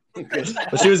album. Well,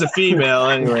 she was a female,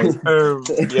 anyways.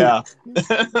 Yeah.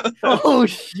 Oh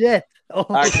shit! Oh.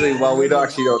 Actually, well, we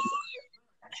actually don't.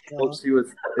 Well, she was.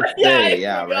 I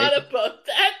forgot about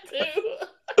that too.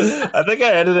 I think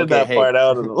I edited that part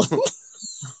out of the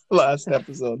last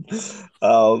episode.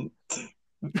 Well,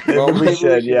 we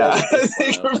should, yeah.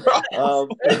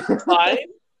 It's fine.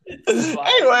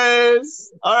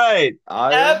 Anyways, all right.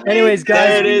 Anyways, guys,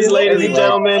 there it is, ladies and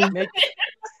gentlemen.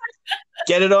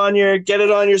 Get it on your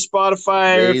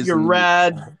Spotify. If you're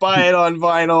rad, buy it on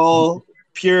vinyl.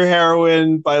 Pure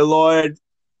Heroin by Lorde.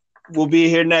 We'll be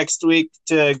here next week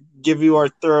to give you our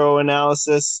thorough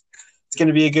analysis. It's going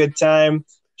to be a good time.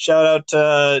 Shout out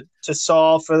to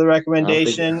Saul for the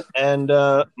recommendation. And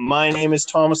my name is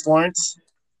Thomas Lawrence.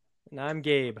 And I'm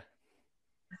Gabe.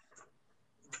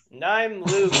 And I'm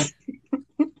Luke.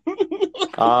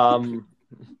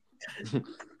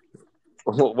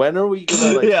 When are we gonna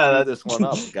screw this one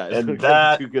up, guys? And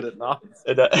that, too good at knots.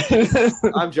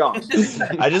 I'm Josh.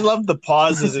 I just love the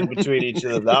pauses in between each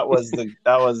of them. That was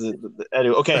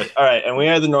anyway. Okay, all right, and we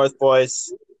are the North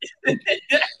Boys.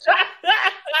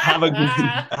 Have a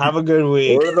good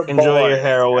week. Enjoy your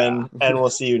heroin, and we'll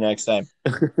see you next time.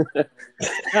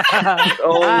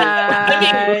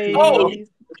 Bye.